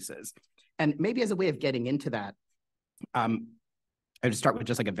their pieces. And maybe as a way of getting into that, I would start with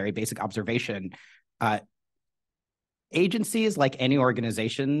just like a very basic observation. Agencies, like any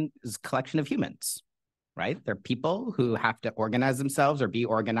organization, is a collection of humans, right? They're people who have to organize themselves or be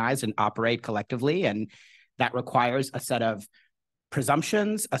organized and operate collectively. And that requires a set of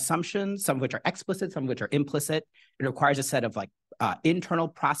presumptions, assumptions, some of which are explicit, some of which are implicit. It requires a set of like internal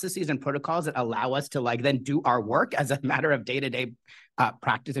processes and protocols that allow us to like then do our work as a matter of day-to-day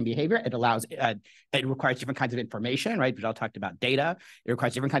practice and behavior. It allows, it requires different kinds of information, right? Vijal talked about data. It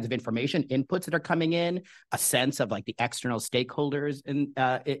requires different kinds of information, inputs that are coming in, a sense of like the external stakeholders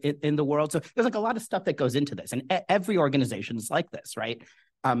in the world. So there's like a lot of stuff that goes into this, and every organization is like this, right?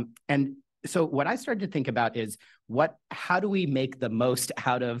 And so what I started to think about is how do we make the most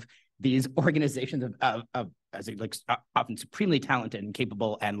out of these organizations of as like often supremely talented and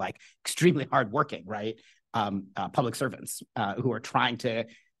capable and like extremely hardworking, right? Public servants who are trying to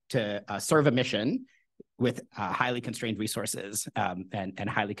serve a mission highly constrained resources and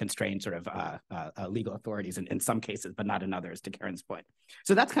highly constrained sort of legal authorities in some cases, but not in others, to Karen's point.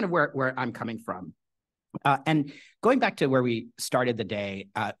 So that's kind of where I'm coming from. And going back to where we started the day,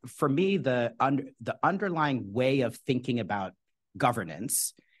 for me, the underlying way of thinking about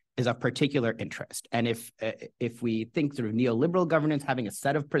governance is of particular interest. And if we think through neoliberal governance, having a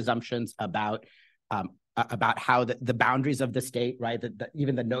set of presumptions about how the boundaries of the state, right?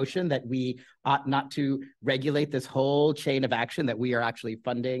 Even the notion that we ought not to regulate this whole chain of action that we are actually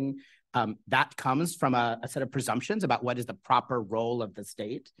funding, that comes from a set of presumptions about what is the proper role of the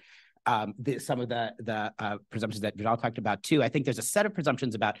state. Some of the presumptions that Vidal talked about too. I think there's a set of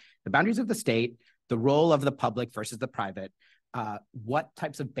presumptions about the boundaries of the state, the role of the public versus the private, what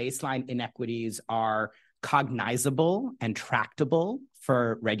types of baseline inequities are cognizable and tractable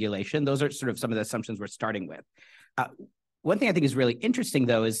for regulation. Those are sort of some of the assumptions we're starting with. One thing I think is really interesting,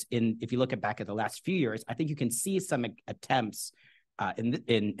 though, is if you look back at the last few years, I think you can see some attempts in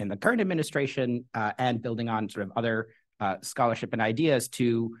the current administration and building on sort of other scholarship and ideas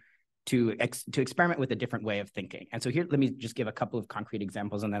to experiment with a different way of thinking. And so here, let me just give a couple of concrete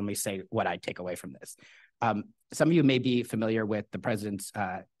examples, and then let me say what I take away from this. Some of you may be familiar with the president's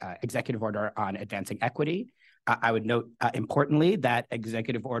executive order on advancing equity. I would note importantly that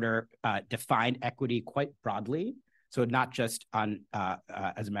executive order defined equity quite broadly. So not just on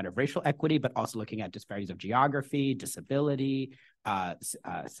as a matter of racial equity, but also looking at disparities of geography, disability,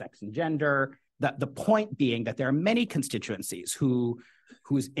 sex and gender. The point being that there are many constituencies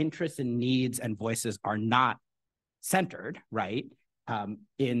whose interests and needs and voices are not centered, right,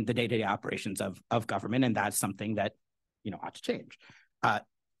 in the day-to-day operations of government, and that's something that ought to change.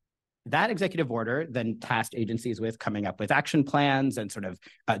 That executive order then tasked agencies with coming up with action plans and sort of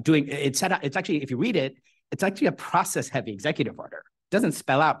doing. It's actually, if you read it, it's actually a process-heavy executive order. It doesn't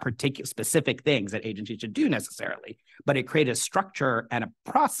spell out particular specific things that agencies should do necessarily, but it created a structure and a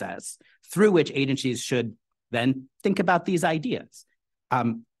process through which agencies should then think about these ideas.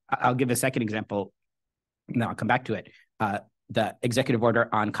 I'll give a second example, and then I'll come back to it. The executive order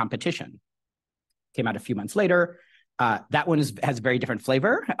on competition came out a few months later. That one has a very different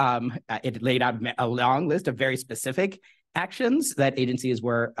flavor. It laid out a long list of very specific actions that agencies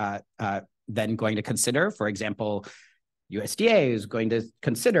were then going to consider. For example, USDA is going to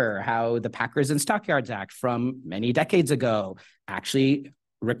consider how the Packers and Stockyards Act from many decades ago actually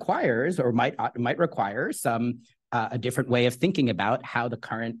requires or might require a different way of thinking about how the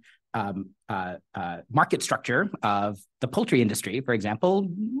current market structure of the poultry industry, for example,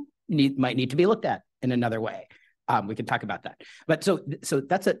 might need to be looked at in another way. We can talk about that. But so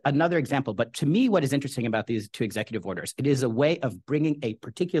that's another example. But to me, what is interesting about these two executive orders, it is a way of bringing a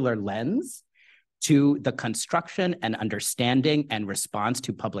particular lens to the construction and understanding and response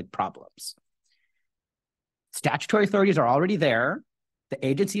to public problems. Statutory authorities are already there. The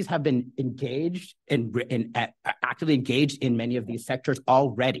agencies have been engaged actively engaged in many of these sectors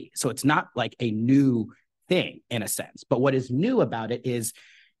already. So it's not like a new thing in a sense. But what is new about it is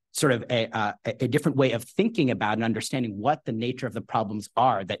sort of a different way of thinking about and understanding what the nature of the problems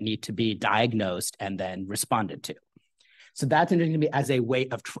are that need to be diagnosed and then responded to. So that's interesting to me as a way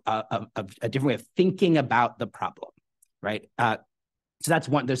of a different way of thinking about the problem, right? So that's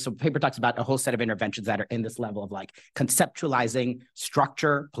one. There's some paper talks about a whole set of interventions that are in this level of like conceptualizing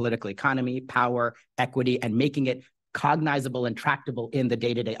structure, political economy, power, equity, and making it cognizable and tractable in the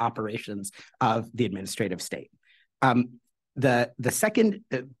day-to-day operations of the administrative state. The second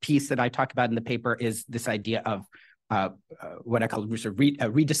piece that I talk about in the paper is this idea of what I call a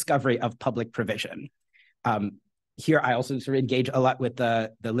rediscovery of public provision. Here, I also sort of engage a lot with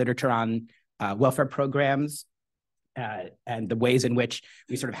the literature on welfare programs and the ways in which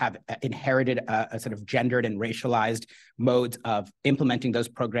we sort of have inherited a sort of gendered and racialized modes of implementing those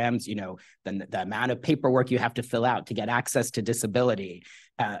programs. The amount of paperwork you have to fill out to get access to disability,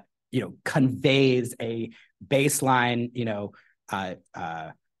 conveys a baseline,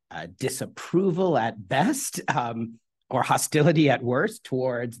 disapproval at best, or hostility at worst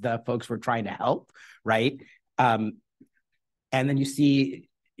towards the folks we're trying to help, right? And then you see,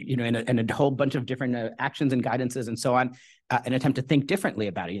 in a whole bunch of different actions and guidances and so on, an attempt to think differently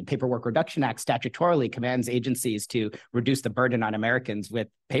about it. The Paperwork Reduction Act statutorily commands agencies to reduce the burden on Americans with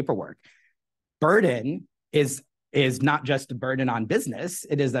paperwork. Burden is not just a burden on business,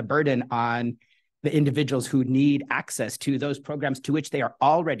 it is a burden on the individuals who need access to those programs to which they are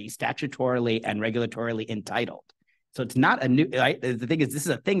already statutorily and regulatorily entitled. So it's not a new, right? The thing is, this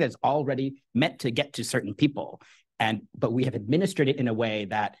is a thing that's already meant to get to certain people. But we have administered it in a way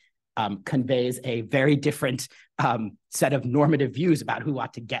that conveys a very different set of normative views about who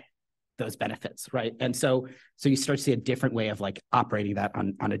ought to get those benefits, right? And so you start to see a different way of like operating that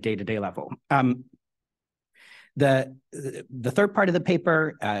on a day-to-day level. The third part of the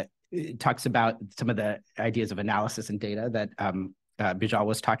paper talks about some of the ideas of analysis and data that Bijal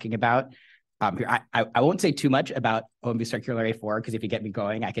was talking about. I won't say too much about OMB Circular A4, because if you get me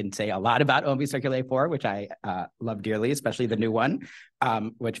going, I can say a lot about OMB Circular A4, which I love dearly, especially the new one,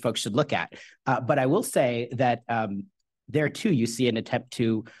 which folks should look at. But I will say that there too, you see an attempt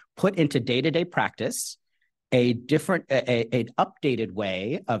to put into day-to-day practice an updated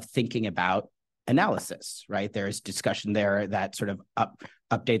way of thinking about analysis, right? There's discussion there that sort of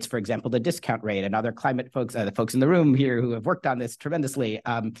updates, for example, the discount rate, and other climate folks, the folks in the room here who have worked on this tremendously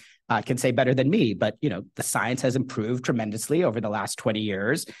can say better than me, but the science has improved tremendously over the last 20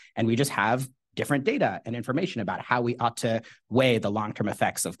 years, and we just have different data and information about how we ought to weigh the long-term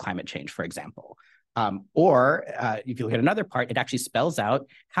effects of climate change, for example. Or if you look at another part, it actually spells out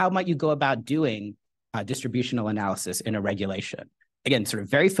how might you go about doing distributional analysis in a regulation. Again, sort of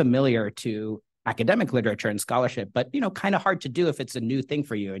very familiar to academic literature and scholarship, but kind of hard to do if it's a new thing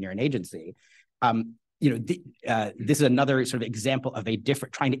for you and you're an agency. This is another sort of example of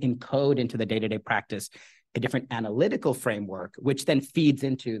trying to encode into the day-to-day practice a different analytical framework, which then feeds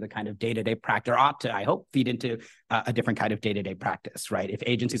into the kind of day-to-day practice, or ought to, I hope, feed into a different kind of day-to-day practice, right? If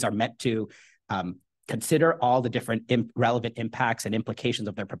agencies are meant to consider all the different relevant impacts and implications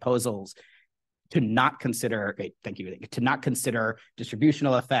of their proposals, to not consider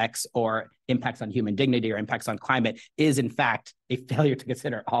distributional effects or impacts on human dignity or impacts on climate is in fact a failure to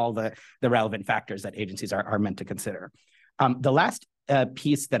consider all the relevant factors that agencies are meant to consider. The last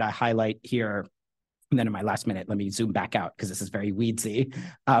piece that I highlight here, and then in my last minute, let me zoom back out because this is very weedsy.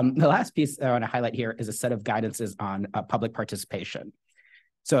 The last piece that I want to highlight here is a set of guidances on public participation.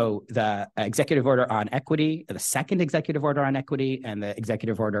 So the executive order on equity, the second executive order on equity, and the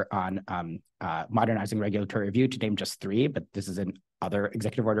executive order on modernizing regulatory review, to name just three, but this is in other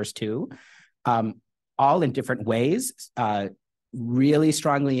executive orders too, all in different ways, really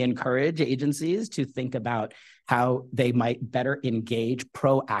strongly encourage agencies to think about how they might better engage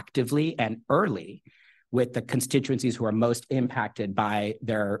proactively and early with the constituencies who are most impacted by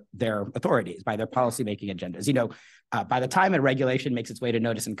their authorities, by their policymaking agendas. By the time a regulation makes its way to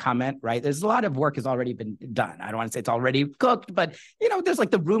notice and comment, right, there's a lot of work has already been done. I don't want to say it's already cooked, but there's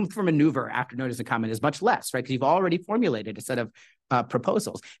like the room for maneuver after notice and comment is much less, right? Because you've already formulated a set of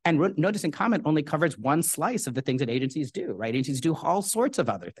proposals, and notice and comment only covers one slice of the things that agencies do, right? Agencies do all sorts of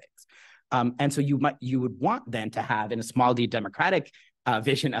other things, and so you would want then to have, in a small d democratic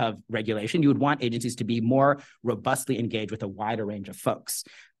vision of regulation, you would want agencies to be more robustly engaged with a wider range of folks.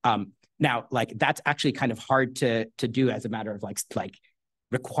 Now, like that's actually kind of hard to do as a matter of like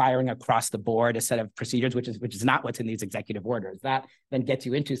requiring across the board a set of procedures, which is not what's in these executive orders. That then gets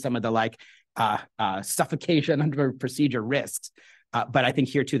you into some of the suffocation under procedure risks. But I think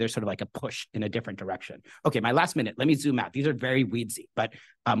here too, there's sort of like a push in a different direction. Okay, my last minute, let me zoom out. These are very weedsy, but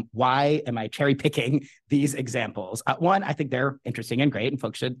why am I cherry picking these examples? One, I think they're interesting and great and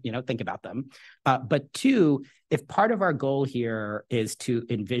folks should, think about them. But two, if part of our goal here is to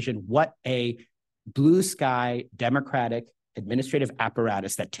envision what a blue sky democratic administrative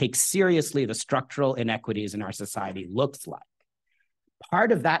apparatus that takes seriously the structural inequities in our society looks like,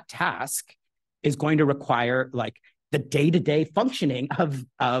 part of that task is going to require the day-to-day functioning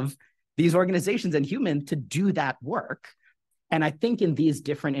of these organizations and humans to do that work. And I think in these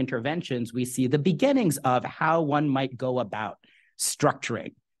different interventions, we see the beginnings of how one might go about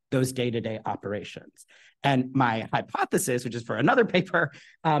structuring those day-to-day operations. And my hypothesis, which is for another paper,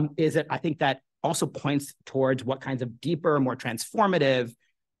 is that I think that also points towards what kinds of deeper, more transformative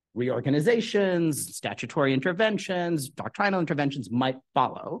reorganizations, statutory interventions, doctrinal interventions might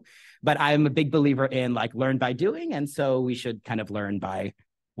follow. But I'm a big believer in learn by doing. And so we should kind of learn by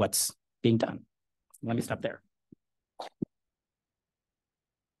what's being done. Let me stop there.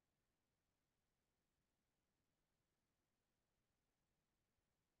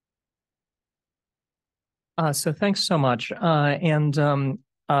 So thanks so much.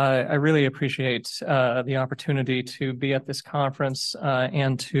 I really appreciate the opportunity to be at this conference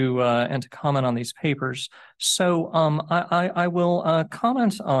and to comment on these papers. So I will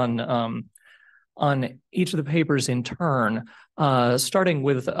comment on each of the papers in turn, starting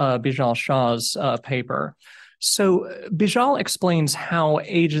with Bijal Shah's paper. So Bijal explains how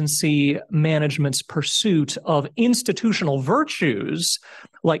agency management's pursuit of institutional virtues,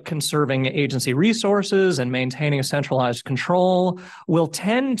 like conserving agency resources and maintaining a centralized control, will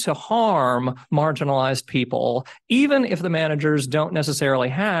tend to harm marginalized people, even if the managers don't necessarily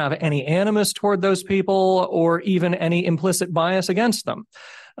have any animus toward those people or even any implicit bias against them.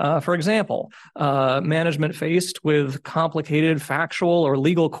 For example, management faced with complicated factual or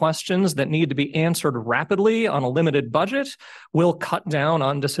legal questions that need to be answered rapidly on a limited budget will cut down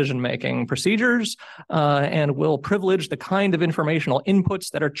on decision-making procedures and will privilege the kind of informational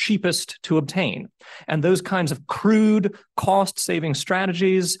inputs that are cheapest to obtain. And those kinds of crude, cost-saving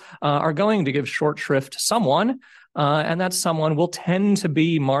strategies are going to give short shrift to someone, and that someone will tend to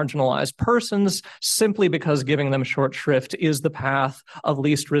be marginalized persons simply because giving them short shrift is the path of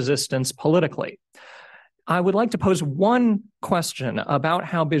least resistance politically. I would like to pose one question about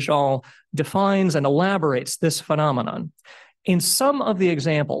how Bijal defines and elaborates this phenomenon. In some of the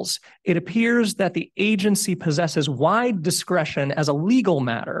examples, it appears that the agency possesses wide discretion as a legal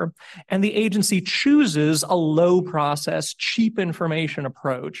matter, and the agency chooses a low process, cheap information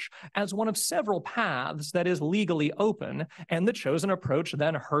approach as one of several paths that is legally open, and the chosen approach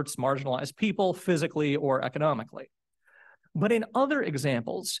then hurts marginalized people physically or economically. But in other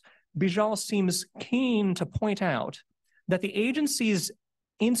examples, Bijal seems keen to point out that the agency's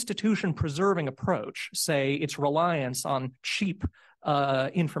institution-preserving approach, say its reliance on cheap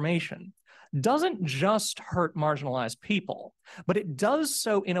information, doesn't just hurt marginalized people, but it does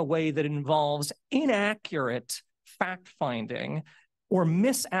so in a way that involves inaccurate fact-finding or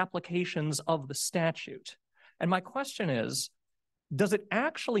misapplications of the statute. And my question is, does it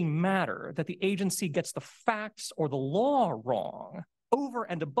actually matter that the agency gets the facts or the law wrong over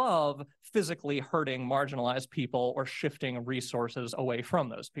and above physically hurting marginalized people or shifting resources away from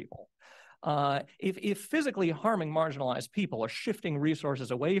those people? If physically harming marginalized people or shifting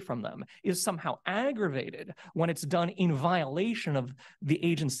resources away from them is somehow aggravated when it's done in violation of the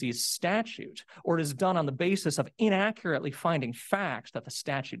agency's statute, or is done on the basis of inaccurately finding facts that the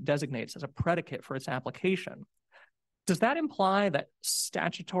statute designates as a predicate for its application, does that imply that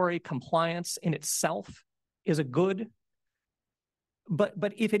statutory compliance in itself is a good? But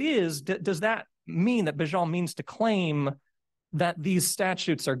if it is, does that mean that Bijal means to claim that these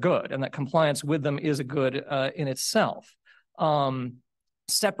statutes are good and that compliance with them is a good in itself,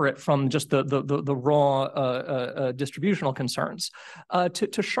 separate from just the raw distributional concerns?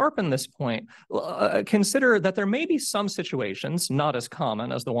 To sharpen this point, consider that there may be some situations, not as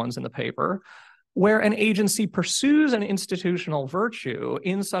common as the ones in the paper, where an agency pursues an institutional virtue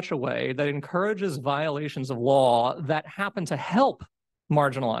in such a way that encourages violations of law that happen to help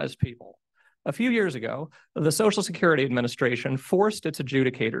marginalized people. A few years ago, the Social Security Administration forced its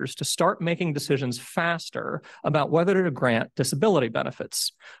adjudicators to start making decisions faster about whether to grant disability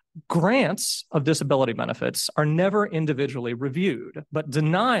benefits. Grants of disability benefits are never individually reviewed, but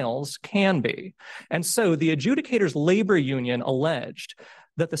denials can be. And so the adjudicators' labor union alleged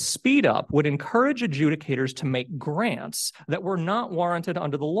that the speed up would encourage adjudicators to make grants that were not warranted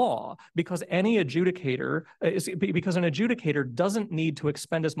under the law because an adjudicator doesn't need to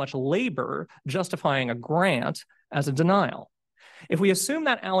expend as much labor justifying a grant as a denial. If we assume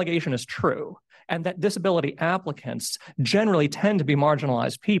that allegation is true and that disability applicants generally tend to be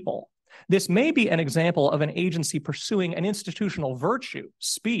marginalized people, this may be an example of an agency pursuing an institutional virtue,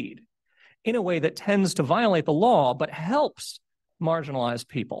 speed, in a way that tends to violate the law but helps marginalized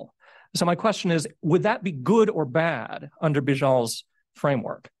people. So my question is, would that be good or bad under Bijal's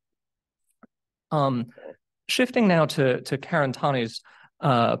framework? Shifting now to Karen Tani's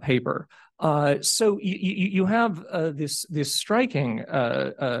paper. So you have this striking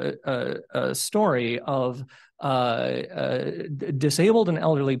story of disabled and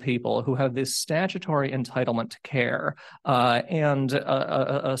elderly people who have this statutory entitlement to care and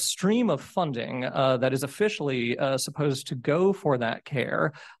a stream of funding that is officially supposed to go for that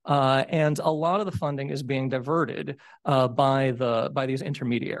care, and a lot of the funding is being diverted by these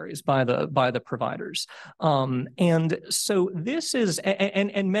intermediaries, by the providers, and so this is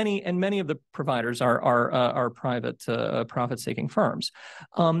and many of the providers are private profit-seeking firms,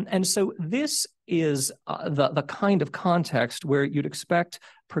 and so this is the kind of context where you'd expect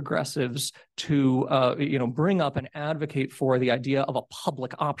progressives to bring up and advocate for the idea of a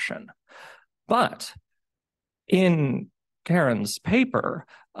public option. But in Karen's paper,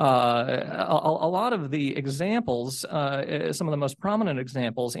 a lot of the examples, some of the most prominent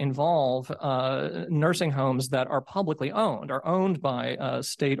examples, involve nursing homes that are publicly owned, are owned by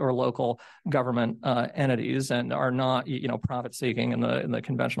state or local government entities, and are not, profit-seeking in the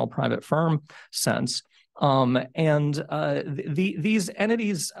conventional private firm sense. These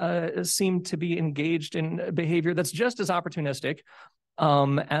entities seem to be engaged in behavior that's just as opportunistic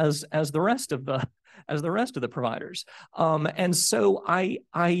as the rest of the providers. And so I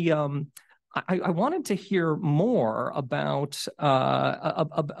I wanted to hear more about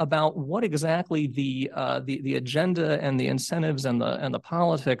what exactly the agenda and the incentives and the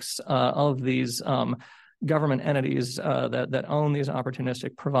politics of these government entities that own these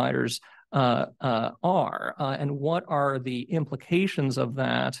opportunistic providers are, and what are the implications of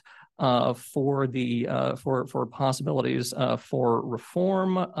that for possibilities for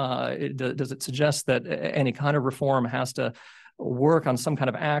reform. Does it suggest that any kind of reform has to work on some kind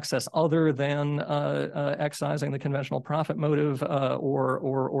of access other than excising the conventional profit motive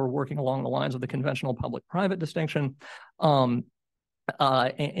or working along the lines of the conventional public-private distinction? So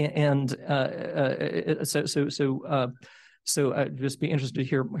just be interested to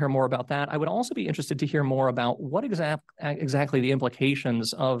hear more about that. I would also be interested to hear more about what exactly the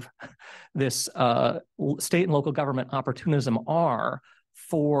implications of this state and local government opportunism are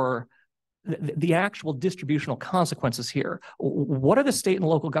for the actual distributional consequences here. What are the state and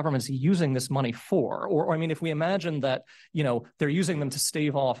local governments using this money for? Or I mean, if we imagine that, they're using them to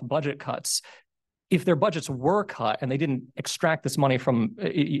stave off budget cuts, if their budgets were cut and they didn't extract this money from,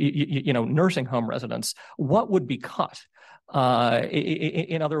 nursing home residents, what would be cut?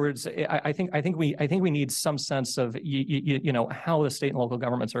 In other words, I think we need some sense of how the state and local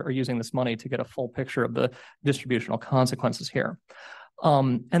governments are using this money to get a full picture of the distributional consequences here.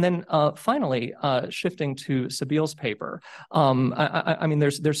 And then finally, shifting to Sabil's paper, I mean,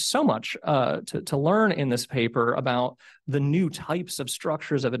 there's so much to learn in this paper about the new types of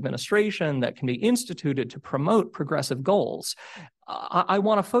structures of administration that can be instituted to promote progressive goals. I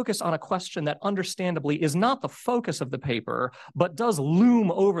want to focus on a question that understandably is not the focus of the paper, but does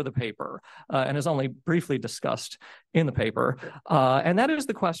loom over the paper and is only briefly discussed in the paper. And that is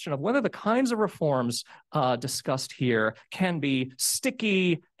the question of whether the kinds of reforms discussed here can be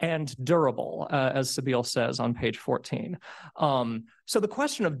sticky and durable, as Sabil says on page 14. So the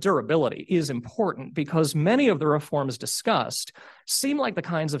question of durability is important because many of the reforms discussed seem like the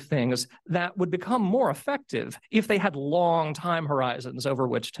kinds of things that would become more effective if they had long time horizons over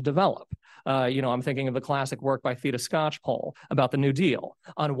which to develop. I'm thinking of the classic work by Theda Skocpol about the New Deal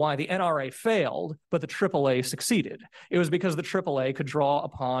on why the NRA failed, but the AAA succeeded. It was because the AAA could draw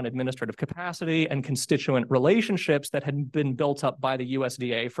upon administrative capacity and constituent relationships that had been built up by the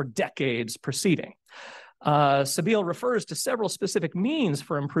USDA for decades preceding. Sabil refers to several specific means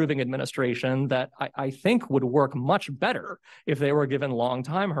for improving administration that I think would work much better if they were given long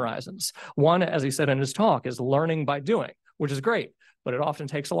time horizons. One, as he said in his talk, is learning by doing, which is great, but it often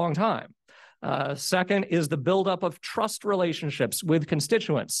takes a long time. Second is the buildup of trust relationships with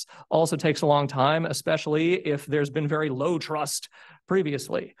constituents. Also takes a long time, especially if there's been very low trust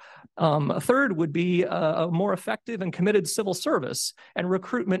previously. A third would be a more effective and committed civil service, and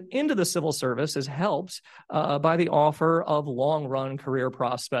recruitment into the civil service is helped by the offer of long-run career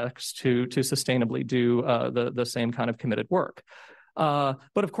prospects to sustainably do the same kind of committed work.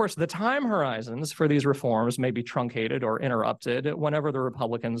 But of course, the time horizons for these reforms may be truncated or interrupted whenever the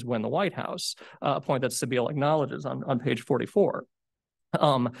Republicans win the White House, a point that Sabil acknowledges on page 44.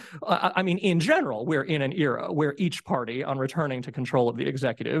 I mean, in general, we're in an era where each party, on returning to control of the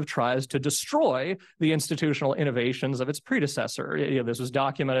executive, tries to destroy the institutional innovations of its predecessor. This was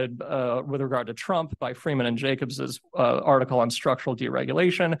documented with regard to Trump by Freeman and Jacobs's article on structural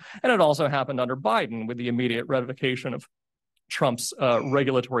deregulation, and it also happened under Biden with the immediate ratification of Trump's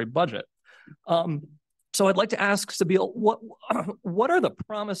regulatory budget. So I'd like to ask Sabil, what are the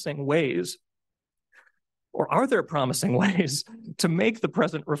promising ways, or are there promising ways to make the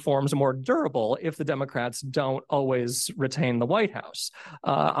present reforms more durable if the Democrats don't always retain the White House?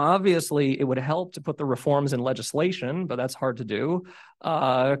 Obviously, it would help to put the reforms in legislation, but that's hard to do.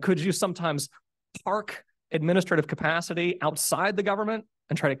 Could you sometimes park administrative capacity outside the government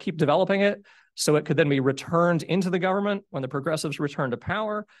and try to keep developing it so it could then be returned into the government when the progressives return to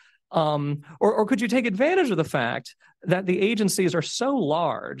power? Or could you take advantage of the fact that the agencies are so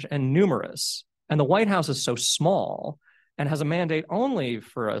large and numerous and the White House is so small and has a mandate only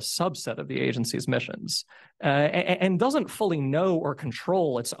for a subset of the agency's missions and doesn't fully know or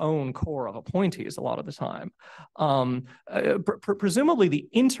control its own core of appointees a lot of the time? Presumably the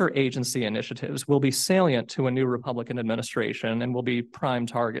interagency initiatives will be salient to a new Republican administration and will be prime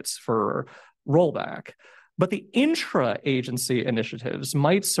targets for rollback. But the intra-agency initiatives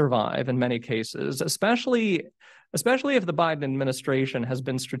might survive in many cases, especially if the Biden administration has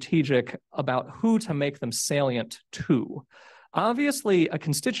been strategic about who to make them salient to. Obviously, a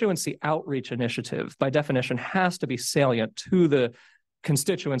constituency outreach initiative, by definition, has to be salient to the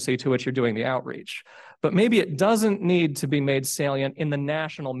constituency to which you're doing the outreach. But maybe it doesn't need to be made salient in the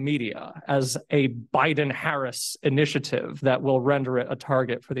national media as a Biden-Harris initiative that will render it a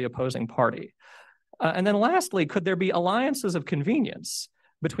target for the opposing party. And then lastly, could there be alliances of convenience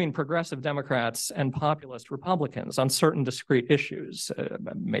between progressive Democrats and populist Republicans on certain discrete issues,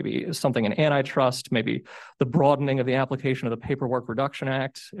 maybe something in antitrust, maybe the broadening of the application of the Paperwork Reduction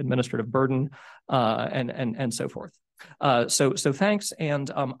Act, administrative burden, and so forth. So thanks, and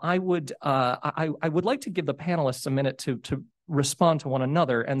I would like to give the panelists a minute to respond to one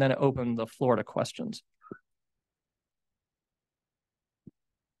another, and then open the floor to questions.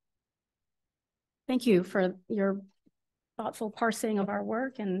 Thank you for your thoughtful parsing of our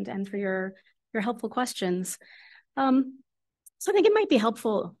work and for your helpful questions. So I think it might be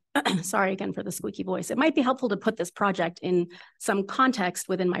helpful, sorry again for the squeaky voice, it might be helpful to put this project in some context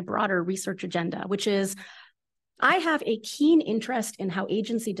within my broader research agenda, which is I have a keen interest in how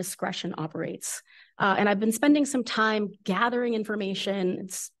agency discretion operates. And I've been spending some time gathering information.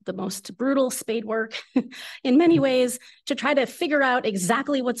 It's the most brutal spade work in many ways to try to figure out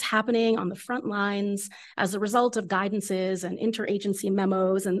exactly what's happening on the front lines as a result of guidances and interagency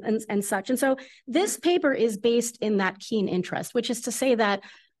memos and such. And so this paper is based in that keen interest, which is to say that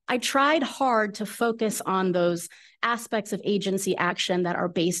I tried hard to focus on those aspects of agency action that are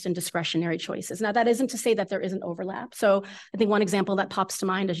based in discretionary choices. Now, that isn't to say that there isn't overlap. So I think one example that pops to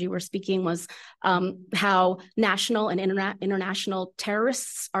mind as you were speaking was how national and international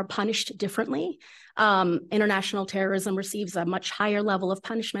terrorists are punished differently. International terrorism receives a much higher level of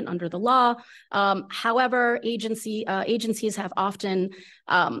punishment under the law. However, agencies have often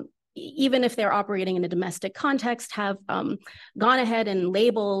even if they're operating in a domestic context, have gone ahead and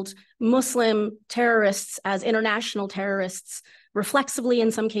labeled Muslim terrorists as international terrorists reflexively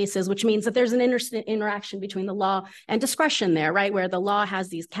in some cases, which means that there's an interaction between the law and discretion there, right? Where the law has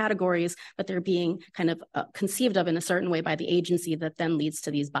these categories, but they're being kind of conceived of in a certain way by the agency that then leads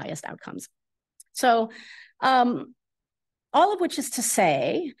to these biased outcomes. So all of which is to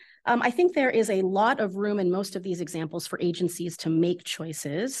say, I think there is a lot of room in most of these examples for agencies to make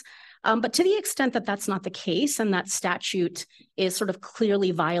choices. But to the extent that that's not the case and that statute is sort of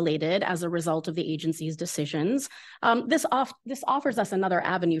clearly violated as a result of the agency's decisions, this offers us another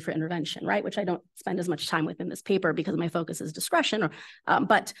avenue for intervention, right? Which I don't spend as much time with in this paper because my focus is discretion,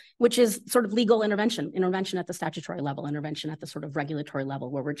 but which is sort of legal intervention at the statutory level, intervention at the sort of regulatory level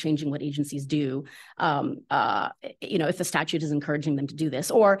where we're changing what agencies do, if the statute is encouraging them to do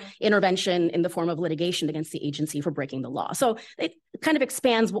this, or intervention in the form of litigation against the agency for breaking the law. So it kind of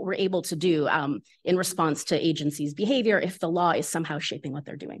expands what we're able to do in response to agencies' behavior if the law is somehow shaping what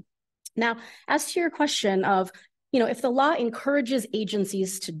they're doing. Now, as to your question of, if the law encourages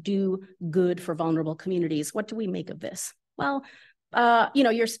agencies to do good for vulnerable communities, what do we make of this? Well,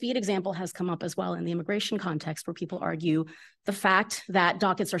 your speed example has come up as well in the immigration context where people argue the fact that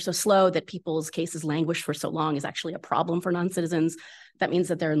dockets are so slow that people's cases languish for so long is actually a problem for non-citizens. That means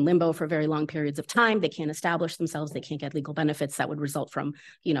that they're in limbo for very long periods of time. They can't establish themselves. They can't get legal benefits that would result from,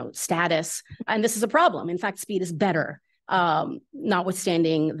 status. And this is a problem. In fact, speed is better,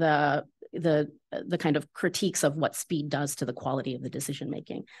 notwithstanding the kind of critiques of what speed does to the quality of the decision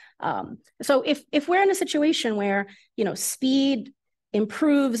making. So if we're in a situation where, speed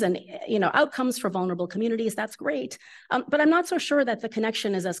improves and outcomes for vulnerable communities, that's great. But I'm not so sure that the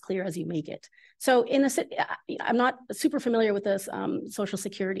connection is as clear as you make it. So I'm not super familiar with this Social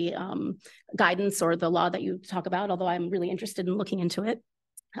Security guidance or the law that you talk about, although I'm really interested in looking into it.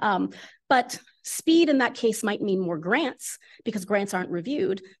 But speed in that case might mean more grants because grants aren't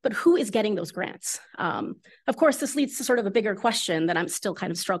reviewed, but who is getting those grants? Of course, this leads to sort of a bigger question that I'm still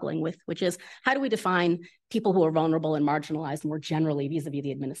kind of struggling with, which is how do we define people who are vulnerable and marginalized more generally vis-a-vis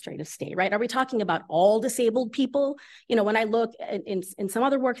the administrative state, right? Are we talking about all disabled people? When I look in some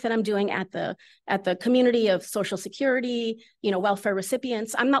other work that I'm doing at the community of Social Security, welfare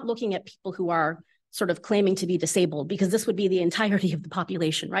recipients, I'm not looking at people who are sort of claiming to be disabled because this would be the entirety of the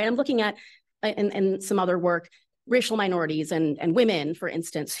population, right? I'm looking at, in some other work, racial minorities and women, for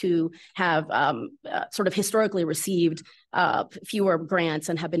instance, who have sort of historically received fewer grants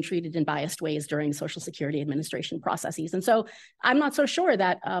and have been treated in biased ways during Social Security Administration processes. And so I'm not so sure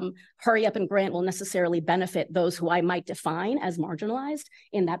that hurry up and grant will necessarily benefit those who I might define as marginalized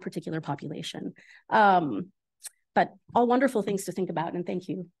in that particular population. But all wonderful things to think about, and thank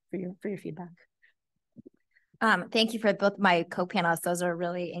you for your feedback. Thank you for both my co-panelists. Those are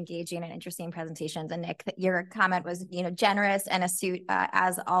really engaging and interesting presentations. And Nick, your comment was, generous and astute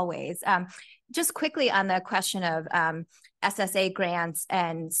as always. just quickly on the question of SSA grants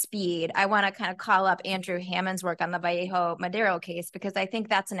and speed, I want to kind of call up Andrew Hammond's work on the Vallejo Madero case, because I think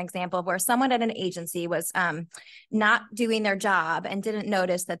that's an example of where someone at an agency was not doing their job and didn't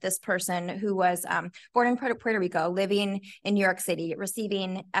notice that this person who was born in Puerto Rico, living in New York City,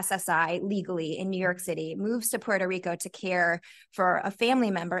 receiving SSI legally in New York City, moves to Puerto Rico to care for a family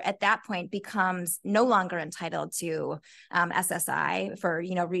member, at that point becomes no longer entitled to SSI for,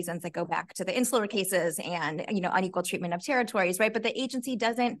 you know, reasons that go back to the insular cases and, you know, unequal treatment of territories, right? But the agency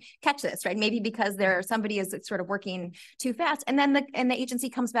doesn't catch this, right? Maybe because somebody is sort of working too fast. And then the agency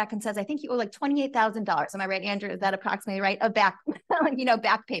comes back and says, I think you owe like $28,000. Am I right, Andrew? Is that approximately right? Of back, you know,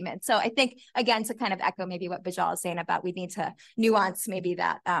 back payment. So I think, again, to kind of echo maybe what Bijal is saying about we need to nuance maybe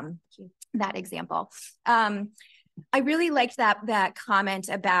that, that example. I really liked that comment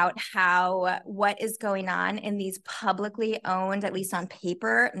about how what is going on in these publicly owned, at least on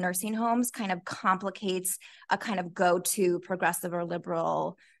paper, nursing homes kind of complicates a kind of go-to progressive or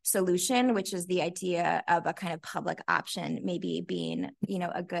liberal solution, which is the idea of a kind of public option maybe being, you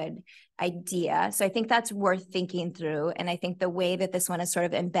know, a good idea. So I think that's worth thinking through. And I think the way that this one is sort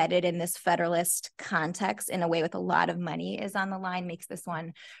of embedded in this federalist context in a way with a lot of money is on the line makes this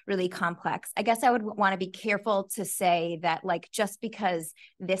one really complex. I guess I would want to be careful to say that, like, just because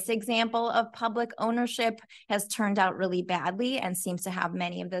this example of public ownership has turned out really badly and seems to have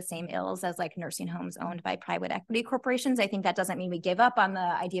many of the same ills as like nursing homes owned by private equity corporations, I think that doesn't mean we give up on the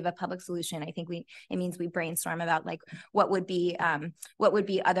idea of a public solution. I think it means we brainstorm about like what would be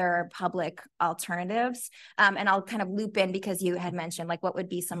other public alternatives. And I'll kind of loop in, because you had mentioned like what would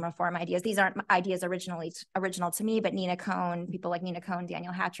be some reform ideas. These aren't ideas original to me, but Nina Cohn, people like Nina Cohn,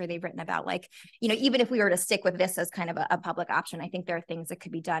 Daniel Hatcher, they've written about like, you know, even if we were to stick with this as kind of a public option, I think there are things that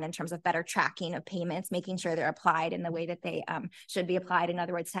could be done in terms of better tracking of payments, making sure they're applied in the way that they should be applied. In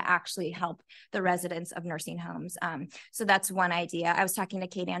other words, to actually help the residents of nursing homes. So that's one idea. I was talking to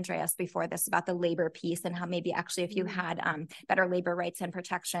Kate Andreas before this about the labor piece and how maybe actually if you had better labor rights and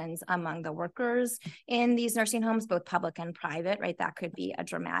protections among the workers in these nursing homes, both public and private, right, that could be a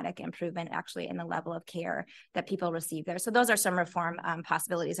dramatic improvement actually in the level of care that people receive there. So those are some reform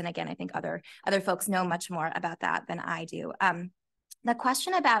possibilities. And again, I think other folks know much more about that than I do. The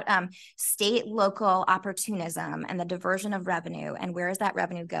question about state local opportunism and the diversion of revenue and where is that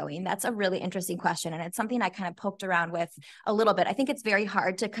revenue going, that's a really interesting question. And it's something I kind of poked around with a little bit. I think it's very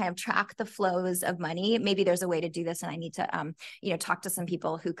hard to kind of track the flows of money. Maybe there's a way to do this, and I need to you know, talk to some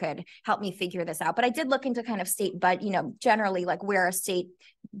people who could help me figure this out. But I did look into kind of state, but you know, generally like where a state,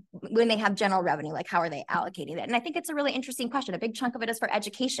 when they have general revenue, like how are they allocating it? And I think it's a really interesting question. A big chunk of it is for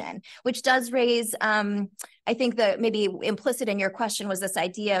education, which does raise, I think that maybe implicit in your question was this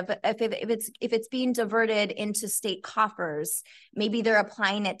idea of if it's being diverted into state coffers, maybe they're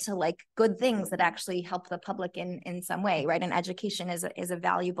applying it to like good things that actually help the public in some way, right? And education is a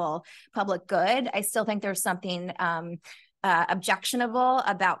valuable public good. I still think there's something objectionable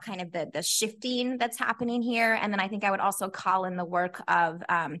about kind of the shifting that's happening here. And then I think I would also call in the work of,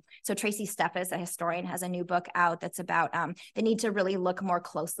 so Tracy Steffes, a historian, has a new book out that's about the need to really look more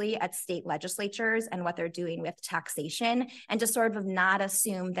closely at state legislatures and what they're doing with taxation, and just sort of not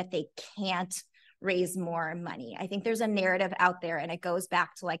assume that they can't raise more money. I think there's a narrative out there, and it goes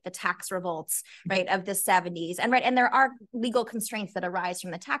back to like the tax revolts, right, of the 70s. And there are legal constraints that arise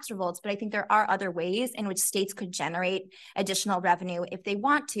from the tax revolts, but I think there are other ways in which states could generate additional revenue if they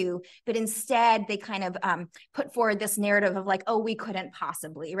want to, but instead they kind of put forward this narrative of like, oh, we couldn't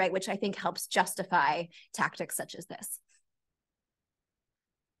possibly, right, which I think helps justify tactics such as this.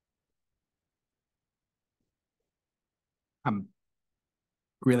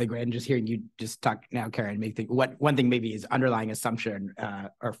 Really great. And just hearing you just talk now, Karen, make think one thing maybe is underlying assumption,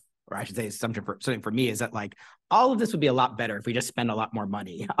 or I should say assumption for something for me, is that like all of this would be a lot better if we just spend a lot more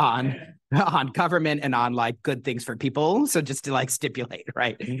money on government and on like good things for people. So just to like stipulate,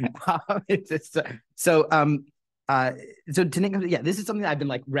 right? So to Nick, yeah, this is something that I've been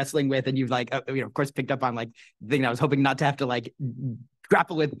like wrestling with, and you've like you know, of course, picked up on like the thing I was hoping not to have to like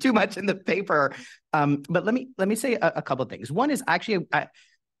grapple with too much in the paper. But let me say a couple of things. One is actually,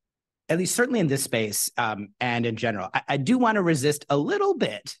 at least certainly in this space and in general, I do want to resist a little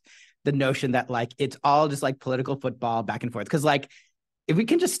bit the notion that like it's all just like political football back and forth. Because like, if we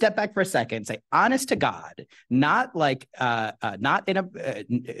can just step back for a second and say, honest to God, not like not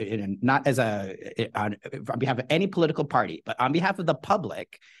as on behalf of any political party, but on behalf of the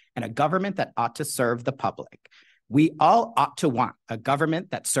public and a government that ought to serve the public, we all ought to want a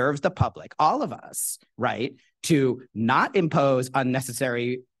government that serves the public, all of us, right, to not impose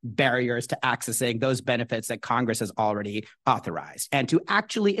unnecessary barriers to accessing those benefits that Congress has already authorized, and to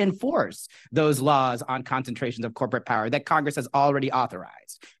actually enforce those laws on concentrations of corporate power that Congress has already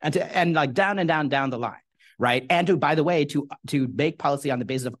authorized, and like down the line. Right. And to, by the way, to make policy on the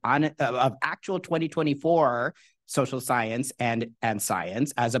basis of actual 2024 social science and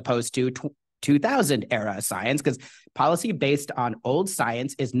science, as opposed to 2000 era science, because policy based on old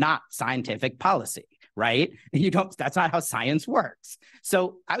science is scientific policy. Right. That's not how science works.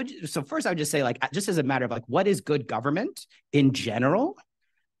 So first I would just say, like, just as a matter of like, what is good government in general?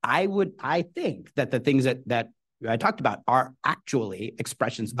 I think that the things that I talked about are actually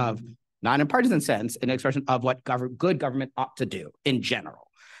expressions of, not in a partisan sense, an expression of what good government ought to do in general.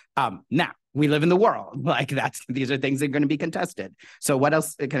 Now, we live in the world, like these are things that are going to be contested. So what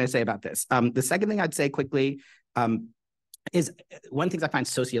else can I say about this? The second thing I'd say quickly is one of the things I find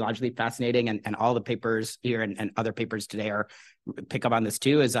sociologically fascinating, and all the papers here and other papers today pick up on this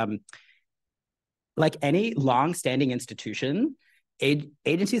too, is like any long-standing institution,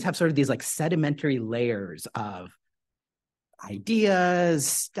 agencies have sort of these like sedimentary layers of ideas,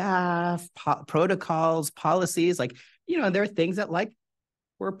 staff, protocols, policies. Like, there are things that like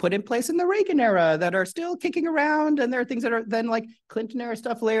were put in place in the Reagan era that are still kicking around, and there are things that are then like Clinton era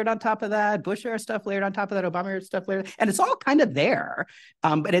stuff layered on top of that, Bush era stuff layered on top of that, Obama era stuff layered, and it's all kind of there,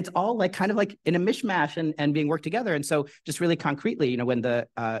 but it's all like kind of like in a mishmash and being worked together. And so, just really concretely, when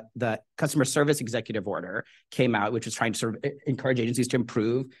the customer service executive order came out, which was trying to sort of encourage agencies to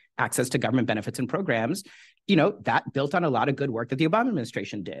improve access to government benefits and programs, that built on a lot of good work that the Obama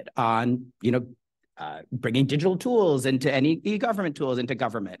administration did on, bringing digital tools into any e-government tools into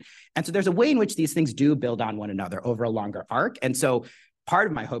government. And so there's a way in which these things do build on one another over a longer arc. And so part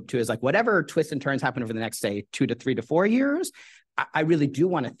of my hope too is like whatever twists and turns happen over the next, say, 2 to 3 to 4 years, I really do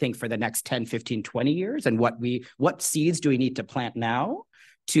want to think for the next 10, 15, 20 years, and what seeds do we need to plant now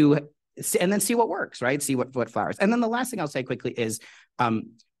and then see what works, right? See what flowers. And then the last thing I'll say quickly is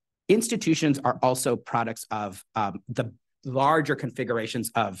institutions are also products of the larger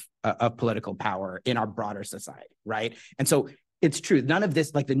configurations of political power in our broader society, right? And so it's true. None of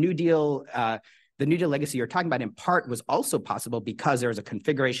this, like the New Deal legacy you're talking about, in part was also possible because there was a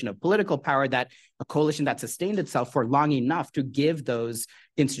configuration of political power, that a coalition that sustained itself for long enough to give those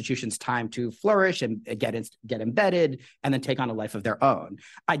institutions time to flourish and get embedded and then take on a life of their own.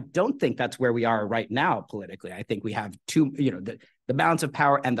 I don't think that's where we are right now politically. I think we have the balance of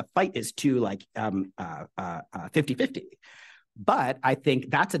power and the fight is too like 50-50. But I think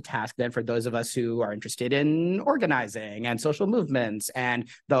that's a task then for those of us who are interested in organizing and social movements and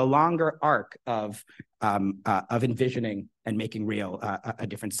the longer arc of envisioning and making real a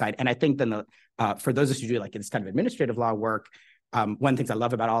different side. And I think then for those of us who do like this kind of administrative law work, one of the things I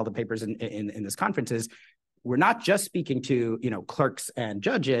love about all the papers in this conference is we're not just speaking to clerks and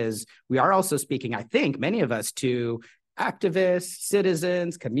judges. We are also speaking, I think, many of us, to activists,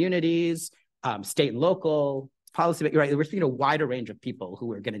 citizens, communities, state and local policy, but you're right, we're speaking to a wider range of people who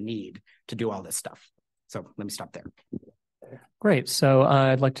we're going to need to do all this stuff. So let me stop there. Great. So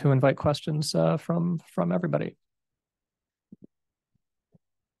I'd like to invite questions from everybody.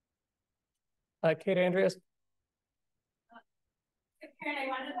 Kate Andreas. Karen, I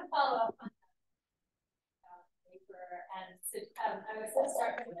wanted to follow up on the paper, and I was going to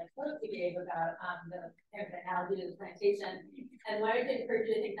start with the quote you gave about the analogy to the plantation, and wanted to encourage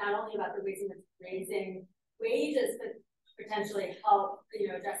you to think not only about the ways in which raising wages could potentially help,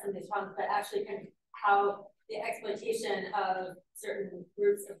 address some of these problems, but actually kind of how the exploitation of certain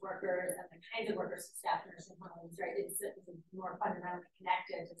groups of workers and the kinds of workers who staff nursing homes, right, it's more fundamentally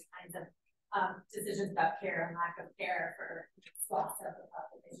connected to the kinds of decisions about care and lack of care for swaths of the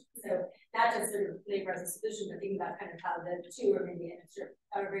population. So not just sort of labor as a solution, but thinking about kind of how the two are maybe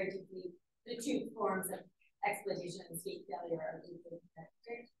very deeply, the two forms of exploitation and state failure are deeply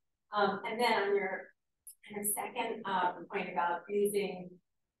connected. And then on your kind of second point about using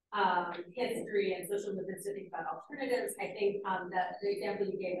history and social movements to think about alternatives, I think that the example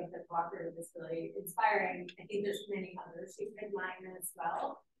you gave of the cooperative is really inspiring. I think there's many others who could line as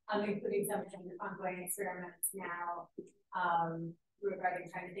well, including some ongoing experiments now regarding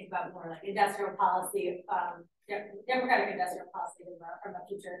trying to think about more like industrial policy, democratic industrial policy from a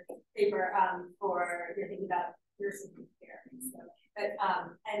future paper for thinking about nursing care. So,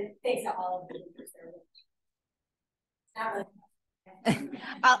 and thanks to all of the leaders there. Not really.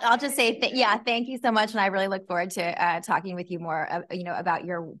 I'll just say, yeah, thank you so much. And I really look forward to talking with you more, about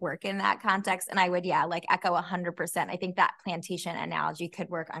your work in that context. And I would, like echo 100%. I think that plantation analogy could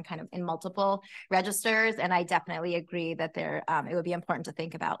work on kind of in multiple registers. And I definitely agree that it would be important to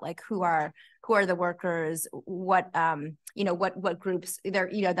think about like who are the workers, what groups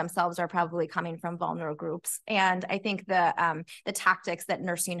they're, themselves are probably coming from vulnerable groups. And I think the tactics that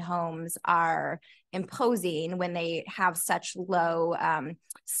nursing homes are imposing when they have such low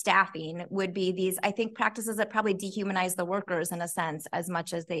staffing would be these, I think, practices that probably dehumanize the workers in a sense as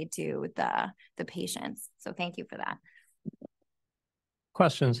much as they do the patients. So thank you for that.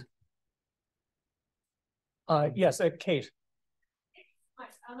 Questions? Yes, Kate.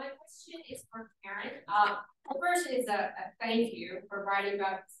 My question is for Karen. First is a thank you for writing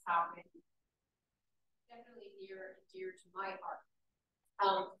about this topic. Definitely dear to my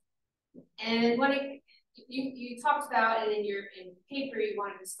heart. And when you talked about it in your paper, you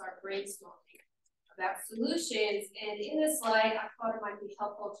wanted to start brainstorming about solutions. And in this slide, I thought it might be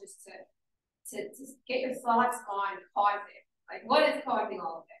helpful just to get your thoughts on causing. Like, what is causing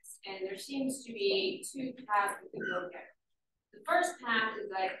all of this? And there seems to be two paths we can go there. The first path is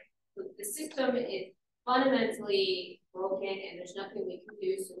like the system is fundamentally broken and there's nothing we can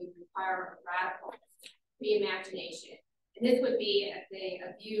do, so we require a radical reimagination. And this would be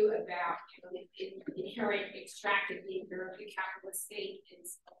a view about the inherent extractive nature of the capitalist state,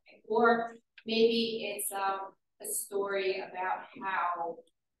 or maybe it's a story about how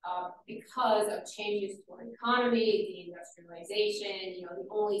because of changes to our economy, deindustrialization, the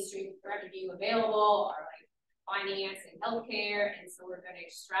only streams of revenue available are like finance and healthcare, and so we're going to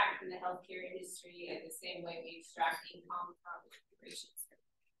extract from the healthcare industry in the same way we extract income from corporations.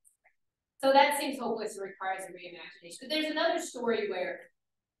 So that seems hopeless and requires a reimagination. But there's another story where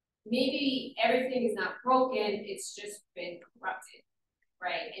maybe everything is not broken, it's just been corrupted,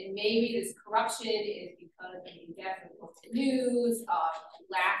 right? And maybe this corruption is because of the death of local news,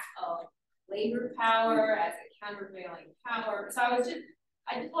 lack of labor power as a countervailing power. So I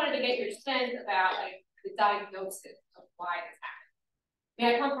just wanted to get your sense about like the diagnosis of why this happened. I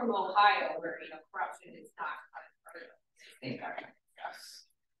mean, I come from Ohio where corruption is not part of the thing.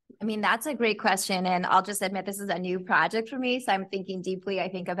 I mean, that's a great question. And I'll just admit this is a new project for me. So I'm thinking deeply, I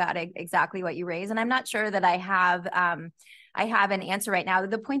think about exactly what you raised. And I'm not sure that I have an answer right now.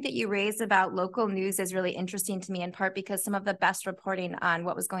 The point that you raised about local news is really interesting to me, in part because some of the best reporting on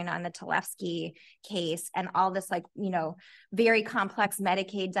what was going on in the Tlefsky case and all this very complex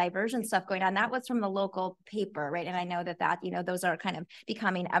Medicaid diversion stuff going on, that was from the local paper, right? And I know that those are kind of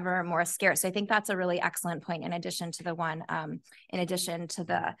becoming ever more scarce. So I think that's a really excellent point in addition to the one, in addition to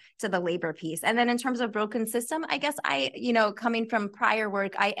the labor piece. And then in terms of broken system, I guess coming from prior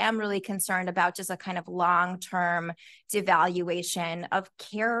work, I am really concerned about just a kind of long-term devaluation of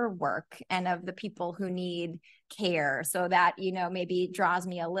care work and of the people who need care. So that, maybe draws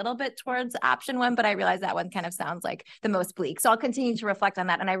me a little bit towards option one, but I realize that one kind of sounds like the most bleak. So I'll continue to reflect on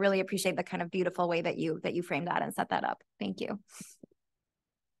that. And I really appreciate the kind of beautiful way that you framed that and set that up. Thank you.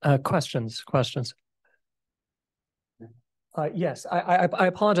 Questions? Yes, I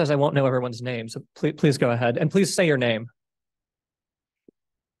apologize. I won't know everyone's name. So please go ahead and please say your name.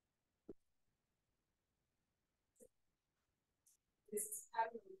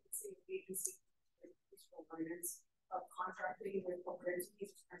 Of contracting with corporate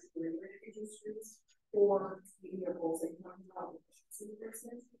entities as regulated industries, or media goals that you talk about efficiency, for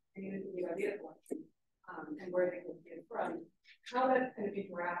instance, and even thinking about data collection and where they can get from, how that kind of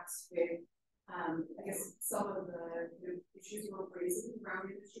interacts with, I guess, some of the issues we're raising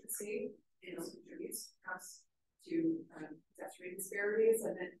around industry state and also contributes perhaps to exacerbate disparities,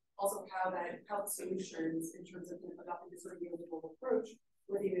 and then also how that helps solutions in terms of adopting this sort of neoliberal approach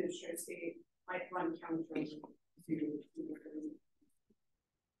where the administrative state might run counter to.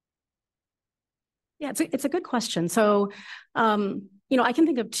 Yeah, it's a good question. So, I can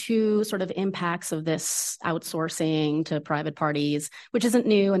think of two sort of impacts of this outsourcing to private parties, which isn't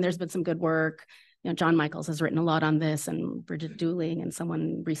new, and there's been some good work. John Michaels has written a lot on this, and Bridget Dooling, and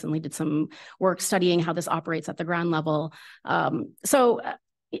someone recently did some work studying how this operates at the ground level. I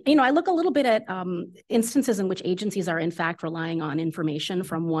look a little bit at instances in which agencies are in fact relying on information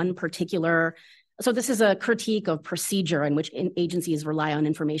from one particular. So this is a critique of procedure in which agencies rely on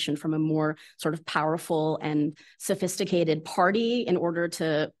information from a more sort of powerful and sophisticated party in order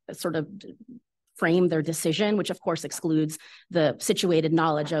to sort of frame their decision, which of course excludes the situated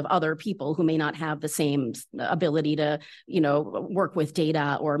knowledge of other people who may not have the same ability to, work with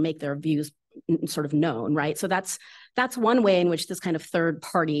data or make their views sort of known, right? So that's one way in which this kind of third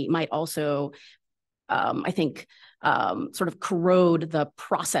party might also, I think, sort of corrode the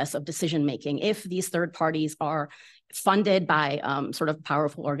process of decision making if these third parties are funded by sort of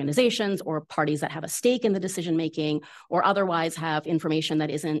powerful organizations or parties that have a stake in the decision making or otherwise have information that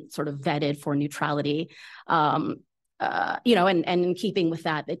isn't sort of vetted for neutrality. You know, and in keeping with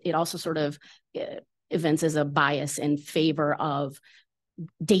that, it also sort of evinces a bias in favor of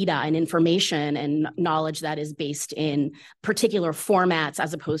data and information and knowledge that is based in particular formats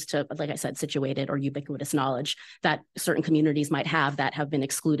as opposed to, like I said, situated or ubiquitous knowledge that certain communities might have that have been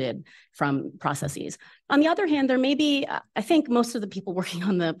excluded from processes. On the other hand, there may be, I think most of the people working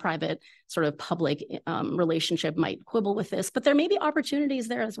on the private sort of public relationship might quibble with this, but there may be opportunities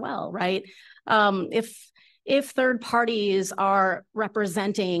there as well, right? If third parties are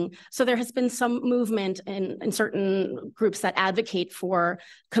representing, so there has been some movement in certain groups that advocate for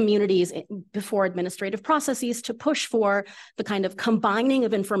communities before administrative processes to push for the kind of combining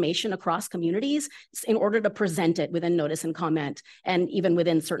of information across communities in order to present it within notice and comment and even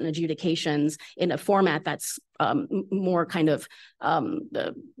within certain adjudications in a format that's more kind of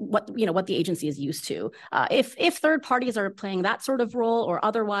what the agency is used to. If third parties are playing that sort of role or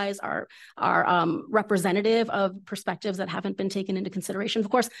otherwise are representative of perspectives that haven't been taken into consideration, of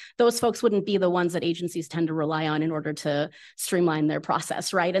course, those folks wouldn't be the ones that agencies tend to rely on in order to streamline their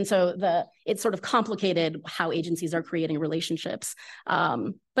process, right? And so it's sort of complicated how agencies are creating relationships.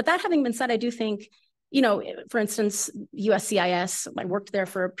 But that having been said, I do think, you know, for instance, USCIS, I worked there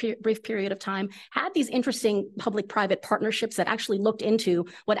for a brief period of time, had these interesting public-private partnerships that actually looked into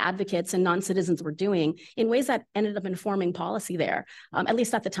what advocates and non-citizens were doing in ways that ended up informing policy there, at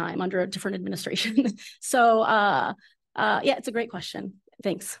least at the time, under a different administration. So, yeah, it's a great question.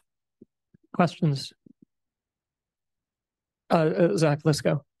 Thanks. Questions? Zach, let's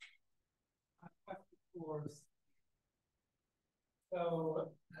go. So,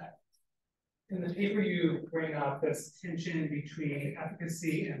 in the paper, you bring up this tension between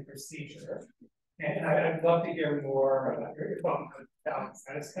efficacy and procedure. And I'd love to hear more about your thoughts on balance,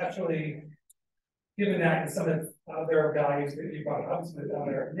 and especially given that some of the other values that you brought up, some of the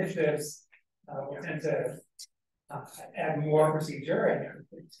other initiatives will tend to add more procedure and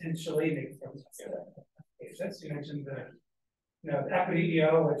potentially make them efficacious. You mentioned the equity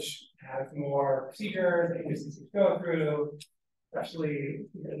EO, which has more procedures that agencies go through, especially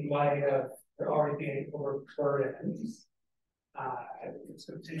in light of they're already being overburdened. It's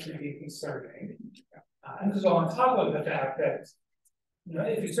potentially be concerning. And this is all on top of the fact that,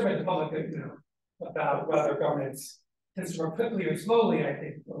 if you survey the public, about whether governance tends to work quickly or slowly, I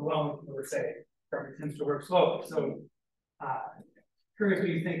think alone people would say government tends to work slowly. So, curious what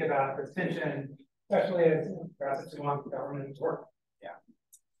you think about this tension, especially as perhaps it's want government to work.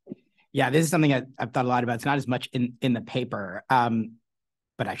 Yeah, this is something I've thought a lot about. It's not as much in the paper.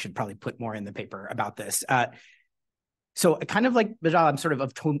 But I should probably put more in the paper about this. So kind of like Bijal, I'm sort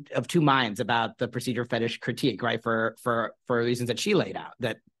of two minds about the procedure fetish critique, right? For reasons that she laid out,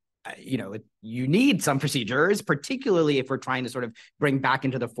 that you need some procedures, particularly if we're trying to sort of bring back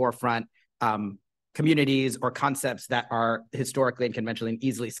into the forefront communities or concepts that are historically and conventionally and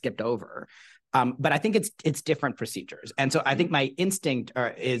easily skipped over. But I think it's different procedures, and so I think my instinct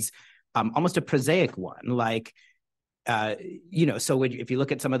is almost a prosaic one, like. So if you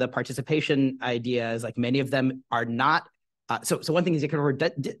look at some of the participation ideas, like many of them are not. So one thing is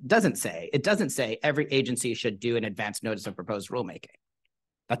it doesn't say every agency should do an advance notice of proposed rulemaking.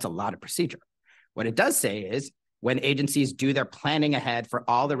 That's a lot of procedure. What it does say is when agencies do their planning ahead for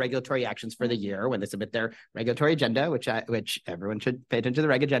all the regulatory actions for the year, when they submit their regulatory agenda, which everyone should pay attention to the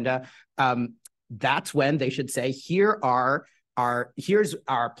reg agenda, that's when they should say, here's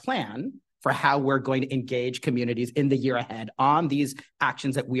our plan for how we're going to engage communities in the year ahead on these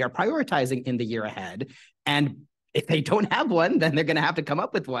actions that we are prioritizing in the year ahead. And if they don't have one, then they're going to have to come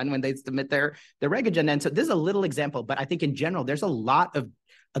up with one when they submit their reg agenda. And so this is a little example, but I think in general, there's a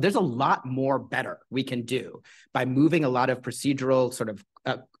lot more better we can do by moving a lot of procedural sort of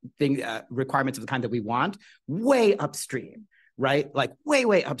requirements of the kind that we want way upstream. Right? Like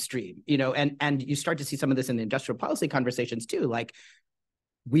way upstream, and you start to see some of this in the industrial policy conversations too. Like,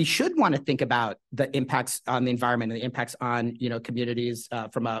 we should want to think about the impacts on the environment and the impacts on communities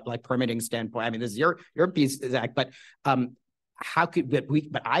from a permitting standpoint. I mean, this is your piece, Zach, but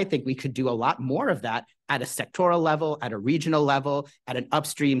but I think we could do a lot more of that at a sectoral level, at a regional level, at an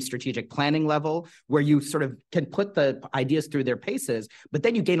upstream strategic planning level, where you sort of can put the ideas through their paces, but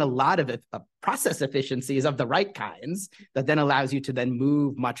then you gain a lot of process efficiencies of the right kinds that then allows you to then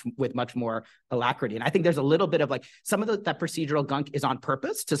move with much more alacrity. And I think there's a little bit of some of that procedural gunk is on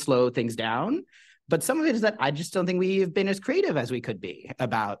purpose to slow things down, but some of it is that I just don't think we've been as creative as we could be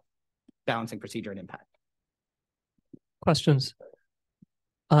about balancing procedure and impact. Questions?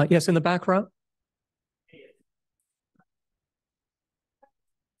 Yes, in the back row.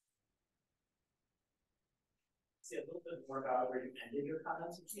 Say a little bit more about where you ended your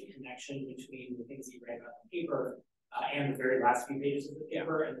comments, the connection between the things that you read about the paper and the very last few pages of the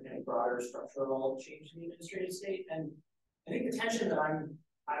paper and the broader structural change in the administrative state. And I think the tension that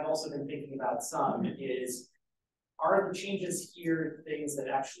I've also been thinking about some is, are the changes here things that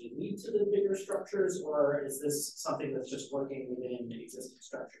actually lead to the bigger structures, or is this something that's just working within existing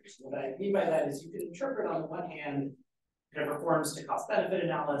structures? What I mean by that is you can interpret on the one hand kind of reforms to cost-benefit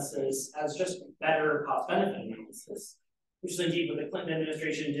analysis as just better cost-benefit analysis, which is indeed what the Clinton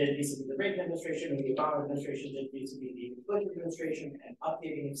administration did vis-a-vis the Reagan administration, and the Obama administration did vis-a-vis the Clinton administration, and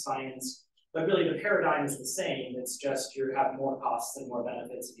updating of science. But really the paradigm is the same. It's just you have more costs and more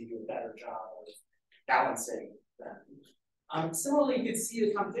benefits if you do a better job of balancing them. Similarly, you could see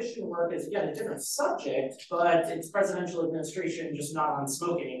the competition work as, again, a different subject, but it's presidential administration, just not on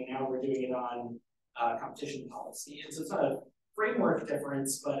smoking. Now we're doing it on competition policy. And so it's not a framework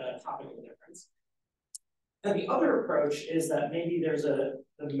difference, but a topical difference. And the other approach is that maybe there's the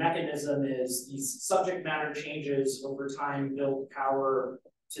mechanism is these subject matter changes over time build power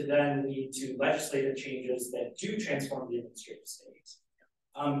to then lead to legislative changes that do transform the administrative state.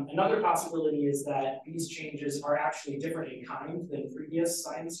 Another possibility is that these changes are actually different in kind than previous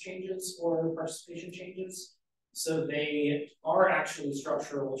science changes or participation changes. So they are actually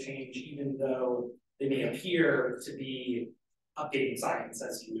structural change, even though they may appear to be updating science,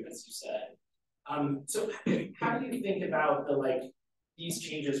 as you said. So how do you think about these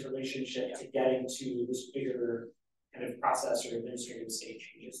changes relationship to getting to this bigger kind of process or administrative state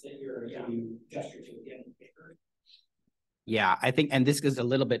changes that you gestured to again in the paper? Yeah, I think, and this is a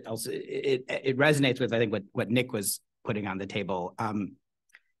little bit also, it resonates with, I think, what Nick was putting on the table.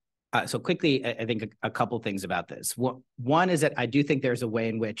 So quickly, I think a couple things about this. One is that I do think there's a way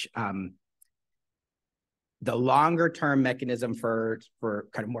in which the longer term mechanism for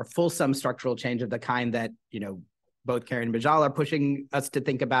kind of more fulsome structural change of the kind that, both Karen and Bijal are pushing us to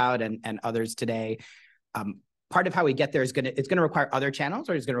think about and others today, part of how we get there is it's going to require other channels,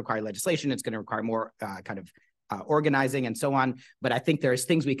 or it's going to require legislation. It's going to require more organizing and so on. But I think there's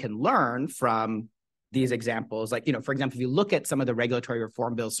things we can learn from these examples. Like, for example, if you look at some of the regulatory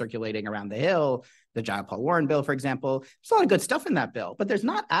reform bills circulating around the Hill, the John Paul Warren bill, for example, there's a lot of good stuff in that bill, but there's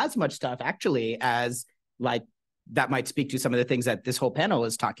not as much stuff actually as that might speak to some of the things that this whole panel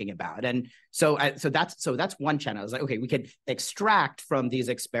is talking about. And so that's one channel. It's like, okay, we could extract from these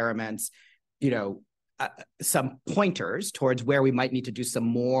experiments, some pointers towards where we might need to do some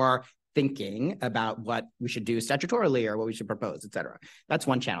more thinking about what we should do statutorily or what we should propose, et cetera. That's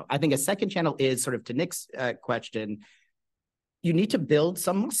one channel. I think a second channel is sort of to Nick's question. You need to build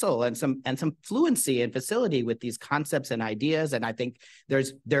some muscle and some fluency and facility with these concepts and ideas. And I think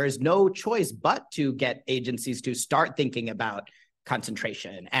there's no choice but to get agencies to start thinking about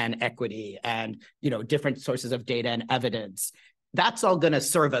concentration and equity and different sources of data and evidence. That's all going to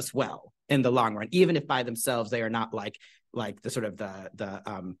serve us well in the long run, even if by themselves they are not like the sort of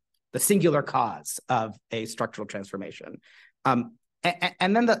the singular cause of a structural transformation. And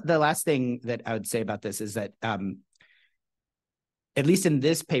then the last thing that I would say about this is that at least in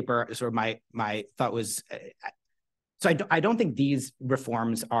this paper, sort of my thought was, so I don't think these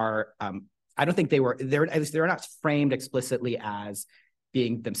reforms are, I don't think they're not framed explicitly as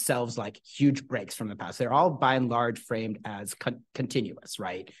being themselves like huge breaks from the past. They're all by and large framed as continuous,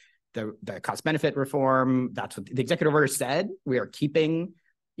 right? The cost benefit reform, that's what the executive order said. We are keeping,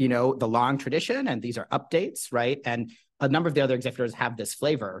 the long tradition, and these are updates, right? And a number of the other executive orders have this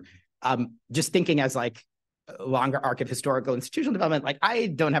flavor. Just thinking as like a longer arc of historical institutional development, I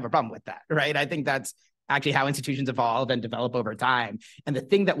don't have a problem with that, right? I think that's actually how institutions evolve and develop over time. And the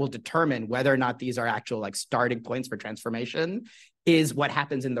thing that will determine whether or not these are actual starting points for transformation is what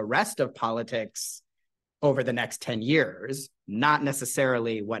happens in the rest of politics over the next 10 years, not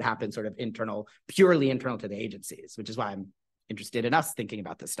necessarily what happens sort of purely internal to the agencies, which is why I'm interested in us thinking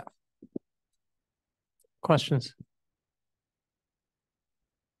about this stuff. Questions?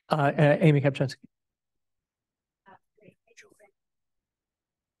 Amy Kapczynski.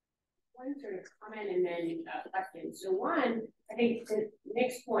 One sort of comment and then a question. So one, I think to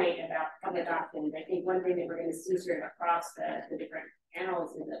Nick's point about public options, I think one thing that we're going to see sort of across the different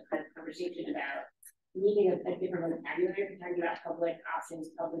panels is a kind of conversation about needing a different vocabulary for talking about public options,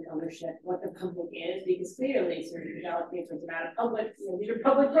 public ownership, what the public is, because clearly sort of developing was about a public, these are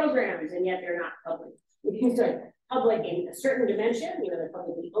public programs, and yet they're not public. These are public in a certain dimension, they're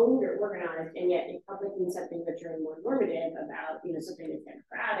publicly owned or organized, and yet it's public in something richer and more normative about, something that's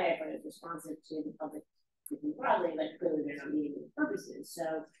democratic or that's responsive to the public thinking broadly, but clearly they're not meeting the purposes.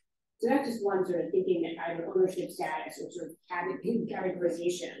 So that's just one sort of thinking that either ownership status or sort of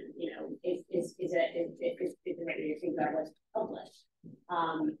categorization, you know, is the right way to think about what's published.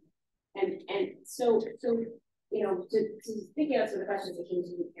 And so you know, to think about some of the questions that came to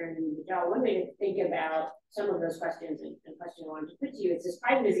you, Karen and Michelle, one way to think about some of those questions and question I wanted to put to you is, does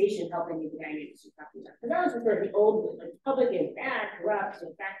privatization help any of the dynamics you're talking about? Because that was sort of the old one, like public is bad, corrupt,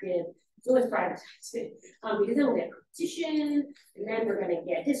 ineffective, so let's privatize it. Because then we'll get competition, and then we're going to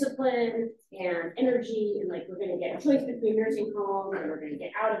get discipline and energy, and like we're going to get a choice between nursing homes, and we're going to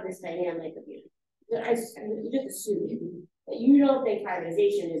get out of this dynamic of, you know, I just assume that you don't think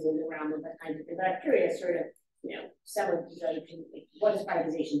privatization is in the realm of that kind of thing. But I'm curious, sort of, you know, someone like, what does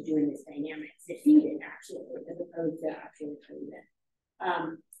privatization do in this dynamic? Does it feed it actually, as opposed to actually feed it?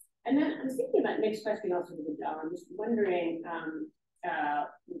 And then I'm thinking about Nick's question also to the job. I'm just wondering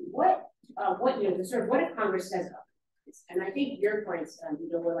what you know, the sort of what if Congress says about this? And I think your points, you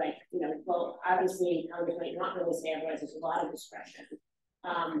know, were like, you know, well, obviously Congress might not really say otherwise. There's a lot of discretion.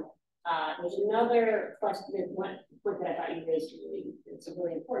 There's another question, one point that I thought you raised it's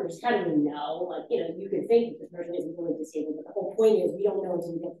really important. Just kind of know, like, you know, you can think that the person isn't really disabled, but the whole point is we don't know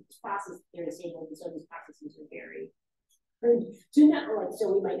until we get through this process that they're disabled, and so these processes are very hard to know, like,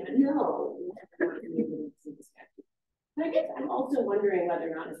 so we might not know. But I guess I'm also wondering whether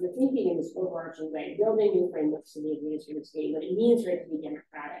or not, as we're thinking in this overarching way, building new frameworks to the administrative state, what it means for it to be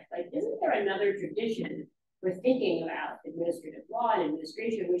democratic, like, isn't there another tradition we're thinking about administrative law and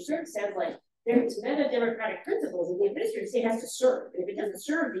administration, which sort of says like there's meta democratic principles and the administrative state has to serve. And if it doesn't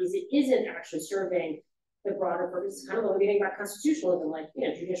serve these, it isn't actually serving the broader purpose. It's kind of what we think about constitutionalism, like, you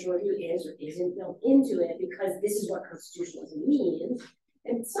know, judicial review is or isn't built into it because this is what constitutionalism means.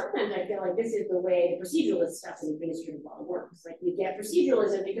 And sometimes I feel like this is the way the proceduralist stuff in administrative law works. Like we get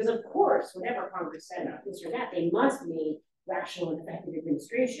proceduralism because, of course, whatever Congress said about this or that, they must mean rational and effective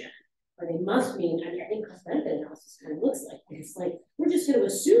administration. Or they must mean, I mean, I think cost benefit analysis kind of looks like this. Like, we're just going to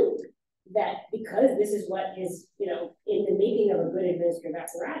assume that because this is what is, you know, in the making of a good administrative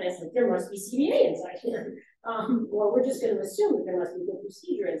apparatus, like there must be CBA inside here. Or we're just going to assume that there must be good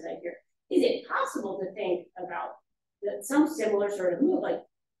procedure inside here. Is it possible to think about that some similar sort of move, like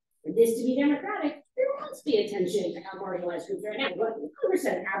for this to be democratic, there must be attention to how marginalized groups are now? But Congress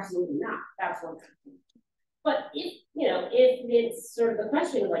said absolutely not. That's one thing. But if, you know, if it's sort of the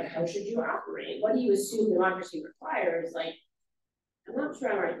question of like, how should you operate? What do you assume democracy requires? Like, I'm not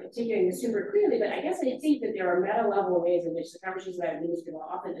sure I'm articulating this super clearly, but I guess I think that there are meta level ways in which the conversations about administrative law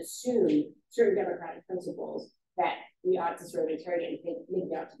often assume certain democratic principles that we ought to sort of interrogate and think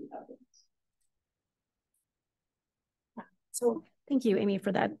maybe ought to be helpful. So thank you, Amy,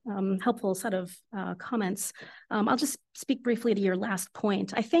 for that helpful set of comments. I'll just speak briefly to your last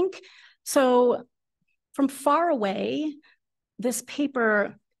point. I think, so from far away, this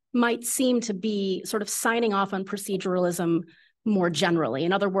paper might seem to be sort of signing off on proceduralism more generally.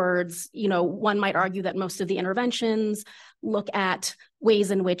 In other words, you know, one might argue that most of the interventions look at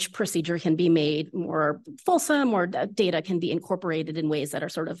ways in which procedure can be made more fulsome or data can be incorporated in ways that are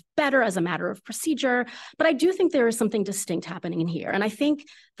sort of better as a matter of procedure. But I do think there is something distinct happening in here. And I think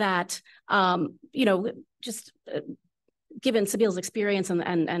that, you know, just given Sabil's experience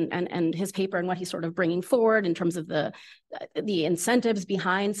and his paper and what he's sort of bringing forward in terms of the incentives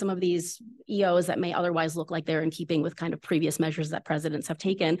behind some of these EOs that may otherwise look like they're in keeping with kind of previous measures that presidents have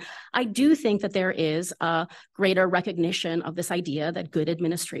taken, I do think that there is a greater recognition of this idea that good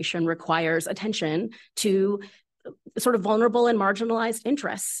administration requires attention to sort of vulnerable and marginalized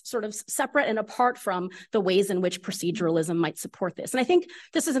interests, sort of separate and apart from the ways in which proceduralism might support this. And I think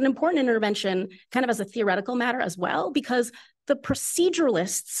this is an important intervention kind of as a theoretical matter as well, because the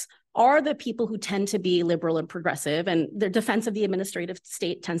proceduralists are the people who tend to be liberal and progressive, and their defense of the administrative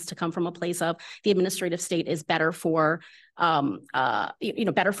state tends to come from a place of the administrative state is better for,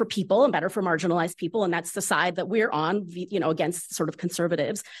 better for people and better for marginalized people, and that's the side that we're on, you know, against sort of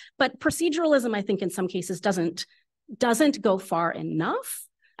conservatives. But proceduralism, I think, in some cases doesn't go far enough.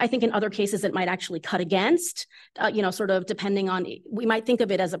 I think in other cases it might actually cut against, sort of depending on, we might think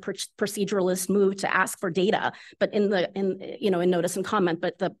of it as a proceduralist move to ask for data, but in notice and comment,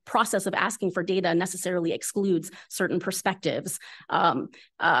 but the process of asking for data necessarily excludes certain perspectives. And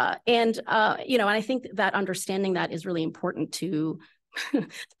I think that understanding that is really important to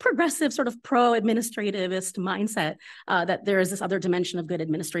progressive sort of pro-administrativist mindset, that there is this other dimension of good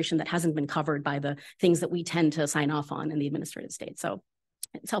administration that hasn't been covered by the things that we tend to sign off on in the administrative state. So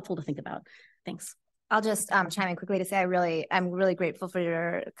it's helpful to think about. Thanks. I'll just chime in quickly to say I'm really grateful for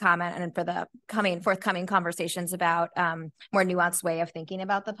your comment and for the forthcoming conversations about more nuanced way of thinking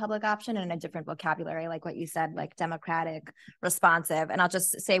about the public option and a different vocabulary, like what you said, like democratic, responsive. And I'll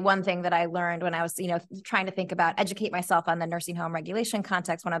just say one thing that I learned when I was, trying to think about educate myself on the nursing home regulation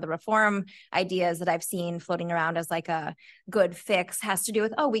context. One of the reform ideas that I've seen floating around as like a good fix has to do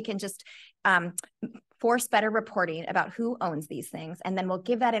with, we can just force better reporting about who owns these things, and then we'll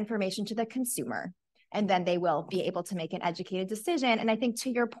give that information to the consumer. And then they will be able to make an educated decision. And I think to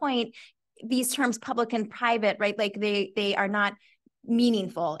your point, these terms public and private, right? Like they are not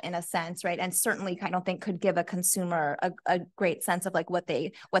meaningful in a sense, right? And certainly I don't think could give a consumer a great sense of like what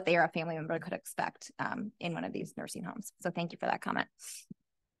they or a family member could expect in one of these nursing homes. So thank you for that comment.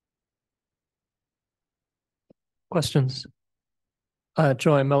 Questions?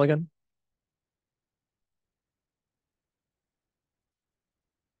 Joy Milligan.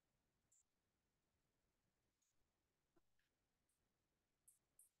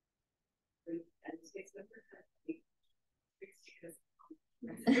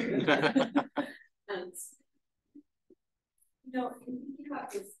 In thinking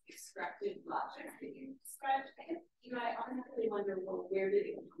about this extractive logic that you described, I automatically wonder, well, where did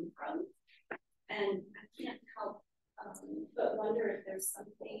it come from? And I can't help but wonder if there's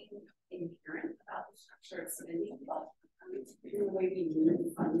something inherent about the structure of spending in the way we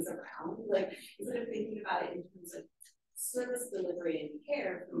move funds around. Like, instead of thinking about it in terms of service delivery and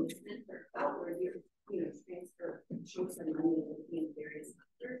care from the center outward, you transfer chunks of money between various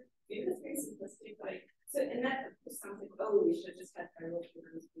sectors. Maybe that's very simplistic, but and that sounds like, we should have just had federal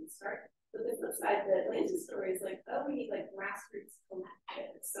programs from the start. But the flip side, the Atlantis story is like, we need like grassroots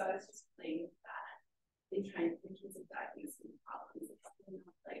collectives. So I was just playing with that in terms of diagnosing problems. It's not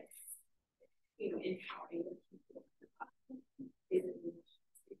like, empowering the people.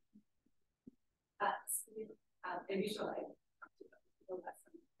 And we shall like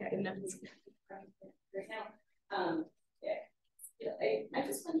I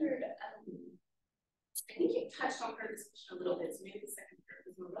just wondered, I think you touched on her discussion a little bit, so maybe the second part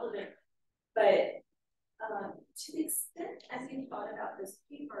is more relevant, but to the extent as you thought about this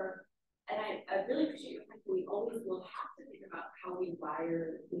paper, and I really appreciate your point that we always will have to think about how we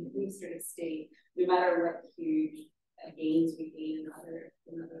wire the administrative state, no matter what huge gains we gain in other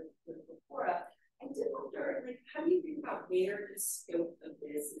political fora. I did wonder, like, how do you think about where the scope of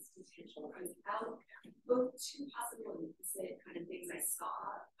this is potential? I was out both two possible implicit kind of things I saw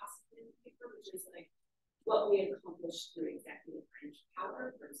possibly in the paper, which is like what we accomplished through executive branch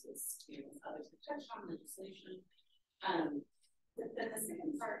power versus, as others have touched on, legislation. But then the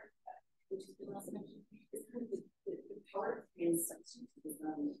second part, which has been also mentioned, is kind of the power and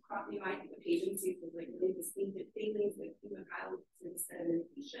substantivism. The agencies with like really distinctive things like human violence and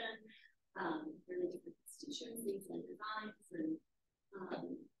sedimentation. Really different constituencies and designs and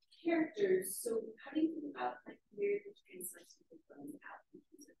characters. So how do you think about like where the translation is going out in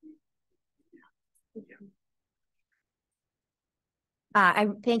terms of I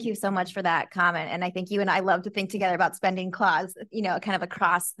thank you so much for that comment. And I think you and I love to think together about spending clause, kind of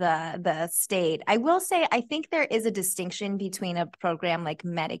across the state. I will say, I think there is a distinction between a program like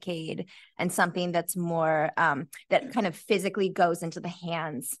Medicaid and something that's more, that kind of physically goes into the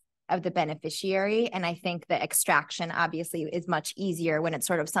hands of the beneficiary. And I think the extraction obviously is much easier when it's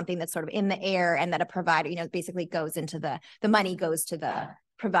sort of something that's sort of in the air and that a provider, basically goes into the money goes to the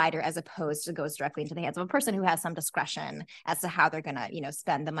provider as opposed to goes directly into the hands of a person who has some discretion as to how they're going to,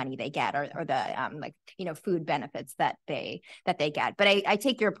 spend the money they get or the, food benefits that they get. But I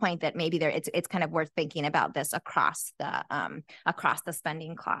take your point that maybe it's kind of worth thinking about this across the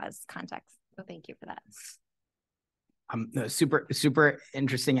spending clause context. So thank you for that. No, super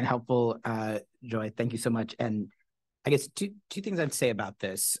interesting and helpful, Joy. Thank you so much. And I guess two things I'd say about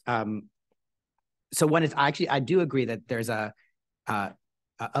this. So one is I do agree that there's a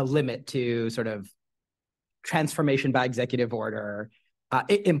limit to sort of transformation by executive order,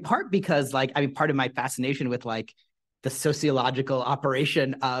 in part because part of my fascination with like the sociological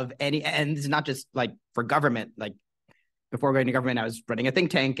operation of and it's not just like for government, like before going to government, I was running a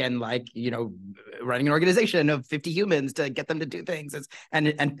think tank and running an organization of 50 humans to get them to do things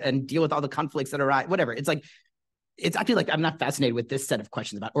and deal with all the conflicts that arise, whatever. It's actually like, I'm not fascinated with this set of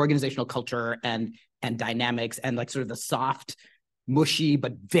questions about organizational culture and dynamics and like sort of the soft mushy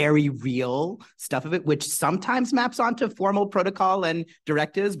but very real stuff of it, which sometimes maps onto formal protocol and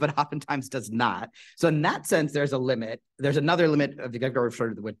directives, but oftentimes does not. So in that sense, there's a limit. There's another limit of the executive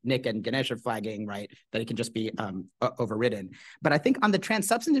sort of what Nick and Ganesh are flagging, right? That it can just be overridden. But I think on the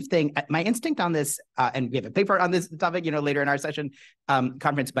trans-substantive thing, my instinct on this, and we have a paper on this topic, later in our session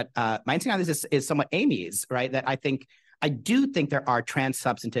conference, but my instinct on this is somewhat Amy's, right? That I do think there are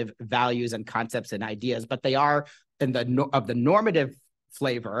trans-substantive values and concepts and ideas, but they are of the normative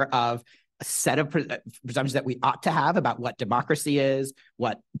flavor of a set of presumptions that we ought to have about what democracy is,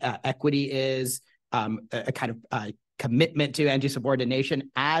 what equity is, a kind of commitment to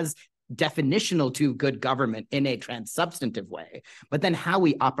anti-subordination as definitional to good government in a trans-substantive way. But then how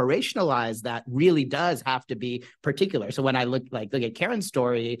we operationalize that really does have to be particular. So when I look at Karen's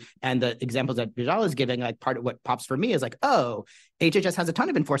story and the examples that Vijal is giving, part of what pops for me is oh, HHS has a ton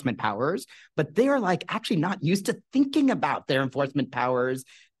of enforcement powers, but they're actually not used to thinking about their enforcement powers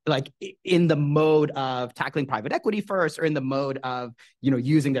in the mode of tackling private equity first, or in the mode of,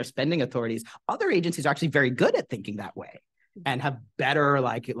 using their spending authorities. Other agencies are actually very good at thinking that way and have better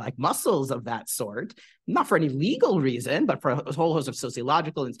muscles of that sort, not for any legal reason, but for a whole host of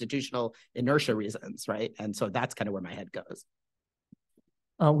sociological, institutional inertia reasons, right? And so that's kind of where my head goes.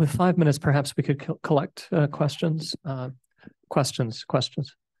 With 5 minutes, perhaps we could collect questions. Questions.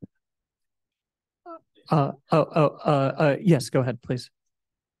 Yes, go ahead, please.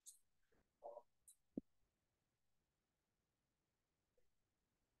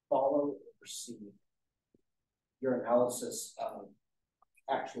 Follow or perceive your analysis of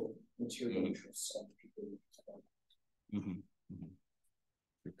actual material interests of people.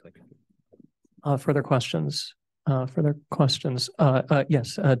 Further questions?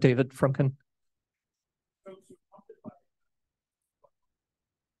 Yes, David Frumkin.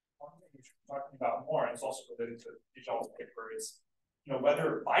 One thing we should be talking about more, and it's also related to Vijal's paper, is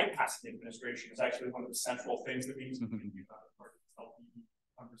whether bypassing the administration is actually one of the central things that we need to think about as part of this LPE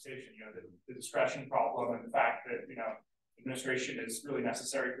conversation. The discretion problem, and the fact that administration is really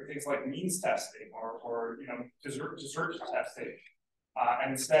necessary for things like means testing or desert testing,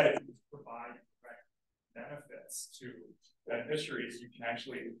 and instead if you provide direct benefits to beneficiaries, you can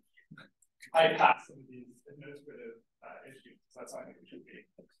actually bypass some of these administrative issues. So that's something we should be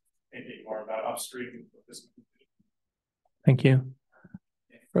thinking more about upstream of this. Thank you.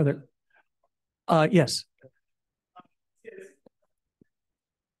 Further, yes.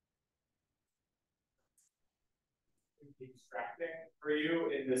 Extracting for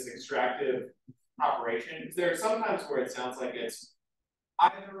you in this extractive operation? Is there sometimes where it sounds like it's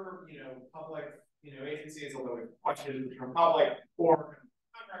either public agencies, although we question the term public, or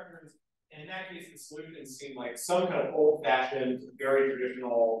contractors, and in that case the solutions seem like some kind of old-fashioned, very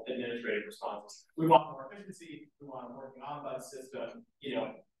traditional administrative responses. We want more efficiency, we want a working ombuds system,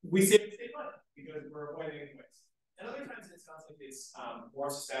 we save money because we're avoiding waste. And other times it sounds like it's more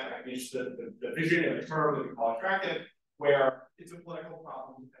systemic. I mean, just the vision and the term that we call extractive, where it's a political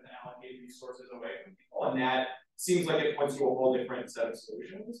problem to allocate resources away from people, and that seems like it points to a whole different set of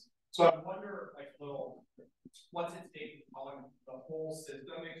solutions. So I wonder, what's it take to calling the whole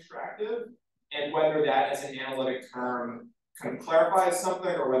system extractive, and whether that as an analytic term kind of clarifies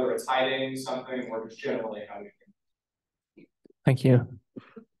something, or whether it's hiding something, or just generally how we think. Thank you.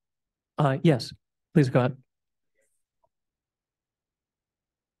 Yes, please go ahead.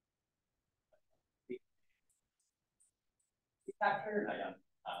 Factor,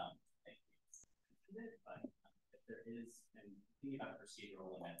 if there is, and thinking about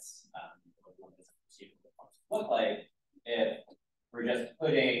procedural limits, what does procedural look like if we're just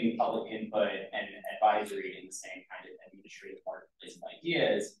putting public input and advisory in the same kind of administrative marketplace of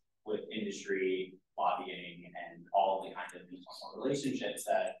ideas with industry, lobbying, and all the kind of informal relationships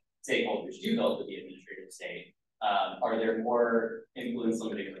that stakeholders do build with the administrative state? Are there more influence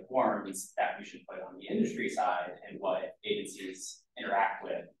limiting reforms that we should put on the industry side, and what agencies interact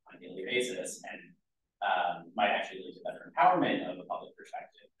with on a daily basis, and might actually lead to better empowerment of a public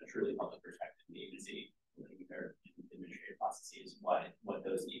perspective, a truly public perspective in the agency, looking at their administrative processes, what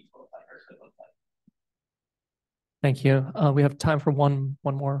those needs look like or could look like. Thank you. We have time for one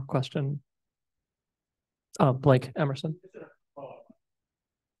more question. Blake Emerson.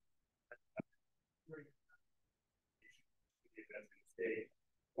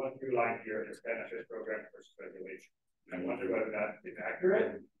 One through line here is benefit program versus regulation. I wonder whether that is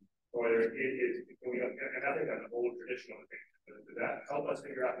accurate, or it is, and I think that's an old traditional thing. Does that help us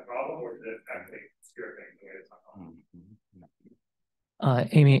figure out the problem, or does it actually obscure things the way it's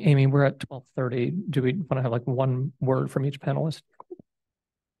not? Amy, we're at 12:30. Do we want to have one word from each panelist?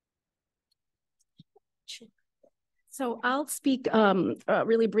 So I'll speak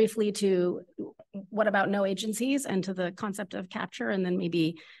really briefly to what about no agencies and to the concept of capture, and then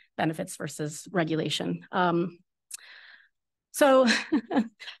maybe benefits versus regulation. So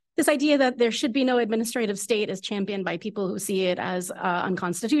this idea that there should be no administrative state is championed by people who see it as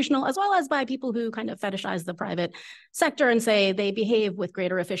unconstitutional, as well as by people who kind of fetishize the private sector and say they behave with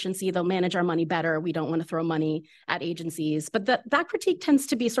greater efficiency, they'll manage our money better, we don't want to throw money at agencies. But that critique tends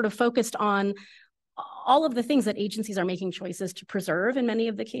to be sort of focused on all of the things that agencies are making choices to preserve in many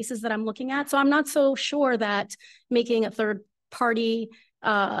of the cases that I'm looking at. So I'm not so sure that making a third party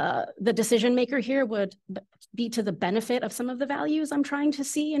the decision maker here would be to the benefit of some of the values I'm trying to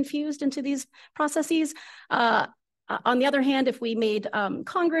see infused into these processes. On the other hand, if we made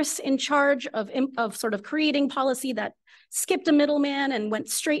Congress in charge of sort of creating policy that skipped a middleman and went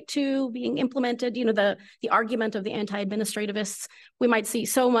straight to being implemented, you know, the argument of the anti-administrativists, we might see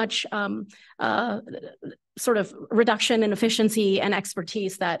so much sort of reduction in efficiency and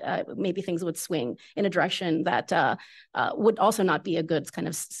expertise that maybe things would swing in a direction that would also not be a good kind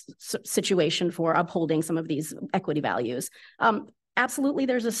of situation for upholding some of these equity values. Absolutely,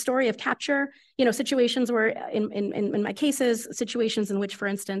 there's a story of capture, you know, situations where in my cases, situations in which, for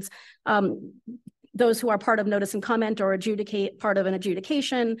instance, those who are part of notice and comment or part of an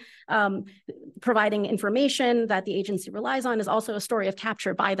adjudication, providing information that the agency relies on is also a story of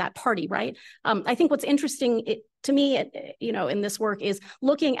capture by that party, right? I think what's interesting to me, you know, in this work is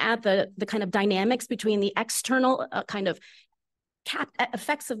looking at the kind of dynamics between the external kind of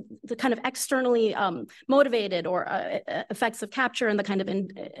effects of the kind of externally motivated or effects of capture and the kind of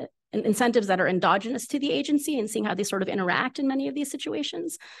incentives that are endogenous to the agency and seeing how they sort of interact in many of these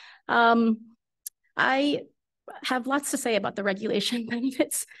situations. I have lots to say about the regulation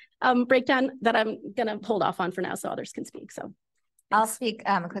benefits breakdown that I'm going to hold off on for now so others can speak. So I'll speak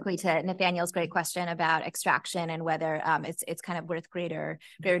quickly to Nathaniel's great question about extraction and whether it's kind of worth greater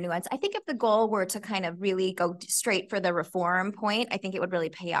nuance. I think if the goal were to kind of really go straight for the reform point, I think it would really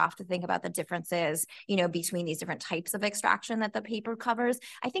pay off to think about the differences, you know, between these different types of extraction that the paper covers.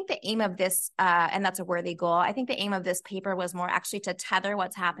 I think the aim of this, and that's a worthy goal, I think the aim of this paper was more actually to tether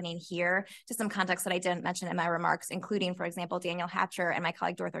what's happening here to some context that I didn't mention in my remarks, including, for example, Daniel Hatcher and my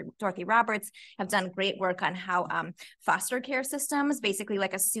colleague Dorothy Roberts have done great work on how foster care systems, basically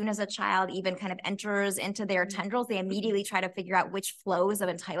like as soon as a child even kind of enters into their tendrils, they immediately try to figure out which flows of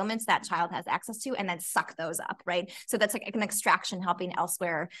entitlements that child has access to and then suck those up, right? So that's like an extraction helping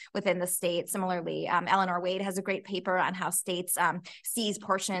elsewhere within the state. Similarly, Eleanor Wade has a great paper on how states seize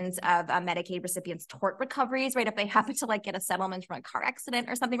portions of Medicaid recipients' tort recoveries, right? If they happen to like get a settlement from a car accident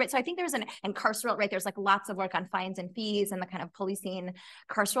or something, right? So I think there's an carceral, right? There's like lots of work on fines and fees and the kind of policing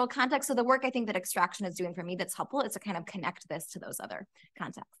carceral context. So the work I think that extraction is doing for me that's helpful is to kind of connect this to those other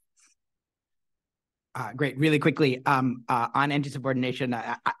contexts. Great. Really quickly, on anti-subordination,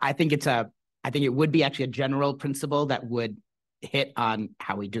 I think it would be actually a general principle that would hit on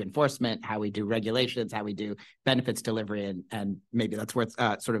how we do enforcement, how we do regulations, how we do benefits delivery, and maybe that's worth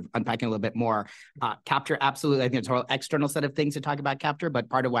sort of unpacking a little bit more. Capture, absolutely. I think it's a whole external set of things to talk about capture, but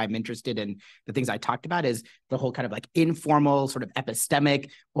part of why I'm interested in the things I talked about is the whole kind of like informal sort of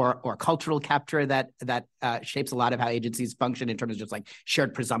epistemic or cultural capture that shapes a lot of how agencies function in terms of just like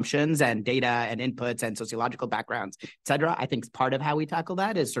shared presumptions and data and inputs and sociological backgrounds, et cetera. I think part of how we tackle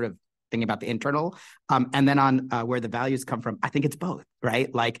that is sort of thinking about the internal. And then on where the values come from, I think it's both, right?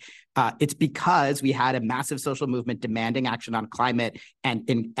 Like it's because we had a massive social movement demanding action on climate and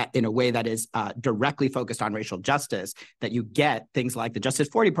in a way that is directly focused on racial justice that you get things like the Justice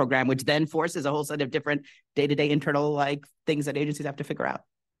 40 program, which then forces a whole set of different day-to-day internal like things that agencies have to figure out.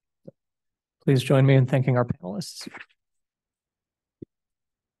 Please join me in thanking our panelists.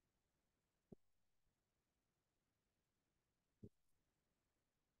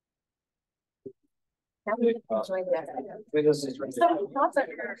 Enjoy some thoughts on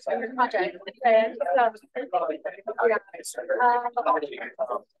your project. And